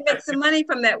 and they can make some money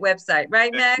from that website,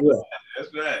 right, Max? Yeah,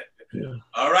 that's right. Yeah.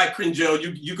 All right, Kendrell,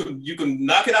 you can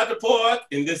knock it out the park,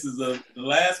 and this is the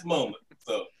last moment.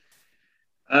 So.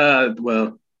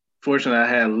 Well, fortunately, I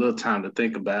had a little time to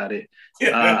think about it.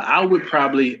 I would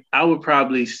probably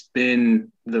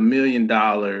spend the $1 million.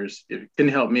 If it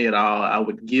didn't help me at all, I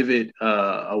would give it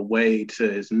away to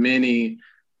as many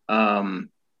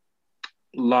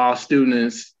law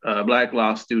students, Black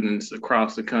law students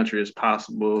across the country as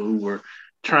possible who were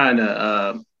trying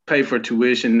to pay for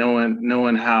tuition,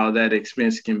 knowing how that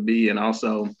expense can be, and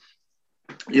also,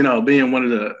 being one of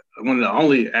the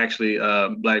only actually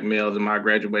Black males in my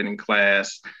graduating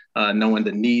class, knowing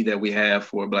the need that we have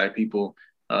for Black people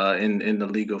in the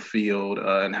legal field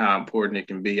and how important it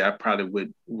can be, I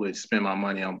probably would spend my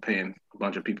money on paying a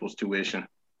bunch of people's tuition.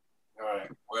 All right.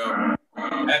 Well,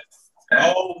 that's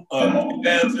all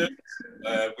answers.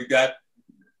 We got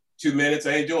 2 minutes,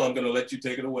 Angel. I'm going to let you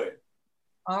take it away.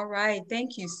 All right,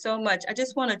 thank you so much. I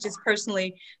just want to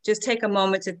personally take a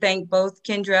moment to thank both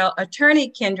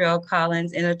Attorney Kendrell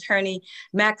Collins and Attorney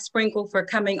Max Sprinkle for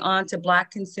coming on to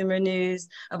Black Consumer News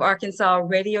of Arkansas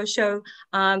radio show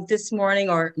this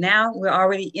morning, or now we're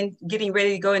already getting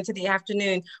ready to go into the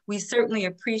afternoon. We certainly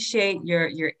appreciate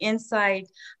your insight,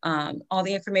 all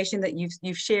the information that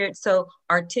you've shared so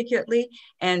articulately,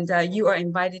 and you are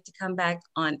invited to come back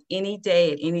on any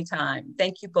day at any time.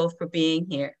 Thank you both for being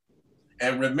here.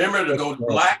 And remember to go to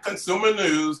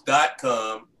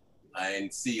blackconsumernews.com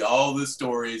and see all the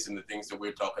stories and the things that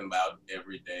we're talking about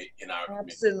every day in our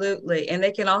community. Absolutely. And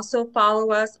they can also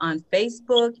follow us on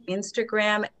Facebook,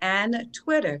 Instagram, and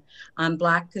Twitter on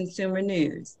Black Consumer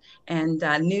News, and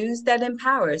news that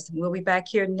empowers. We'll be back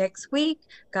here next week,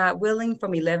 God willing,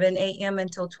 from 11 a.m.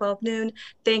 until 12 noon.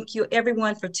 Thank you,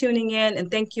 everyone, for tuning in.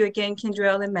 And thank you again,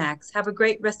 Kendrell and Max. Have a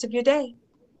great rest of your day.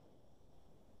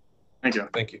 Thank you.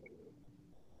 Thank you.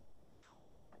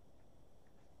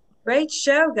 Great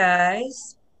show,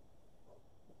 guys.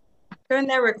 Turn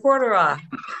that recorder off.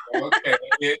 Okay,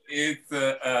 it's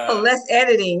less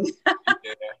editing.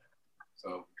 Yeah.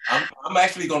 So I'm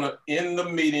actually gonna end the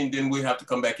meeting, then we have to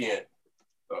come back in.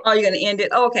 So. Oh, you're gonna end it?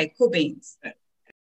 Oh, okay, cool beans.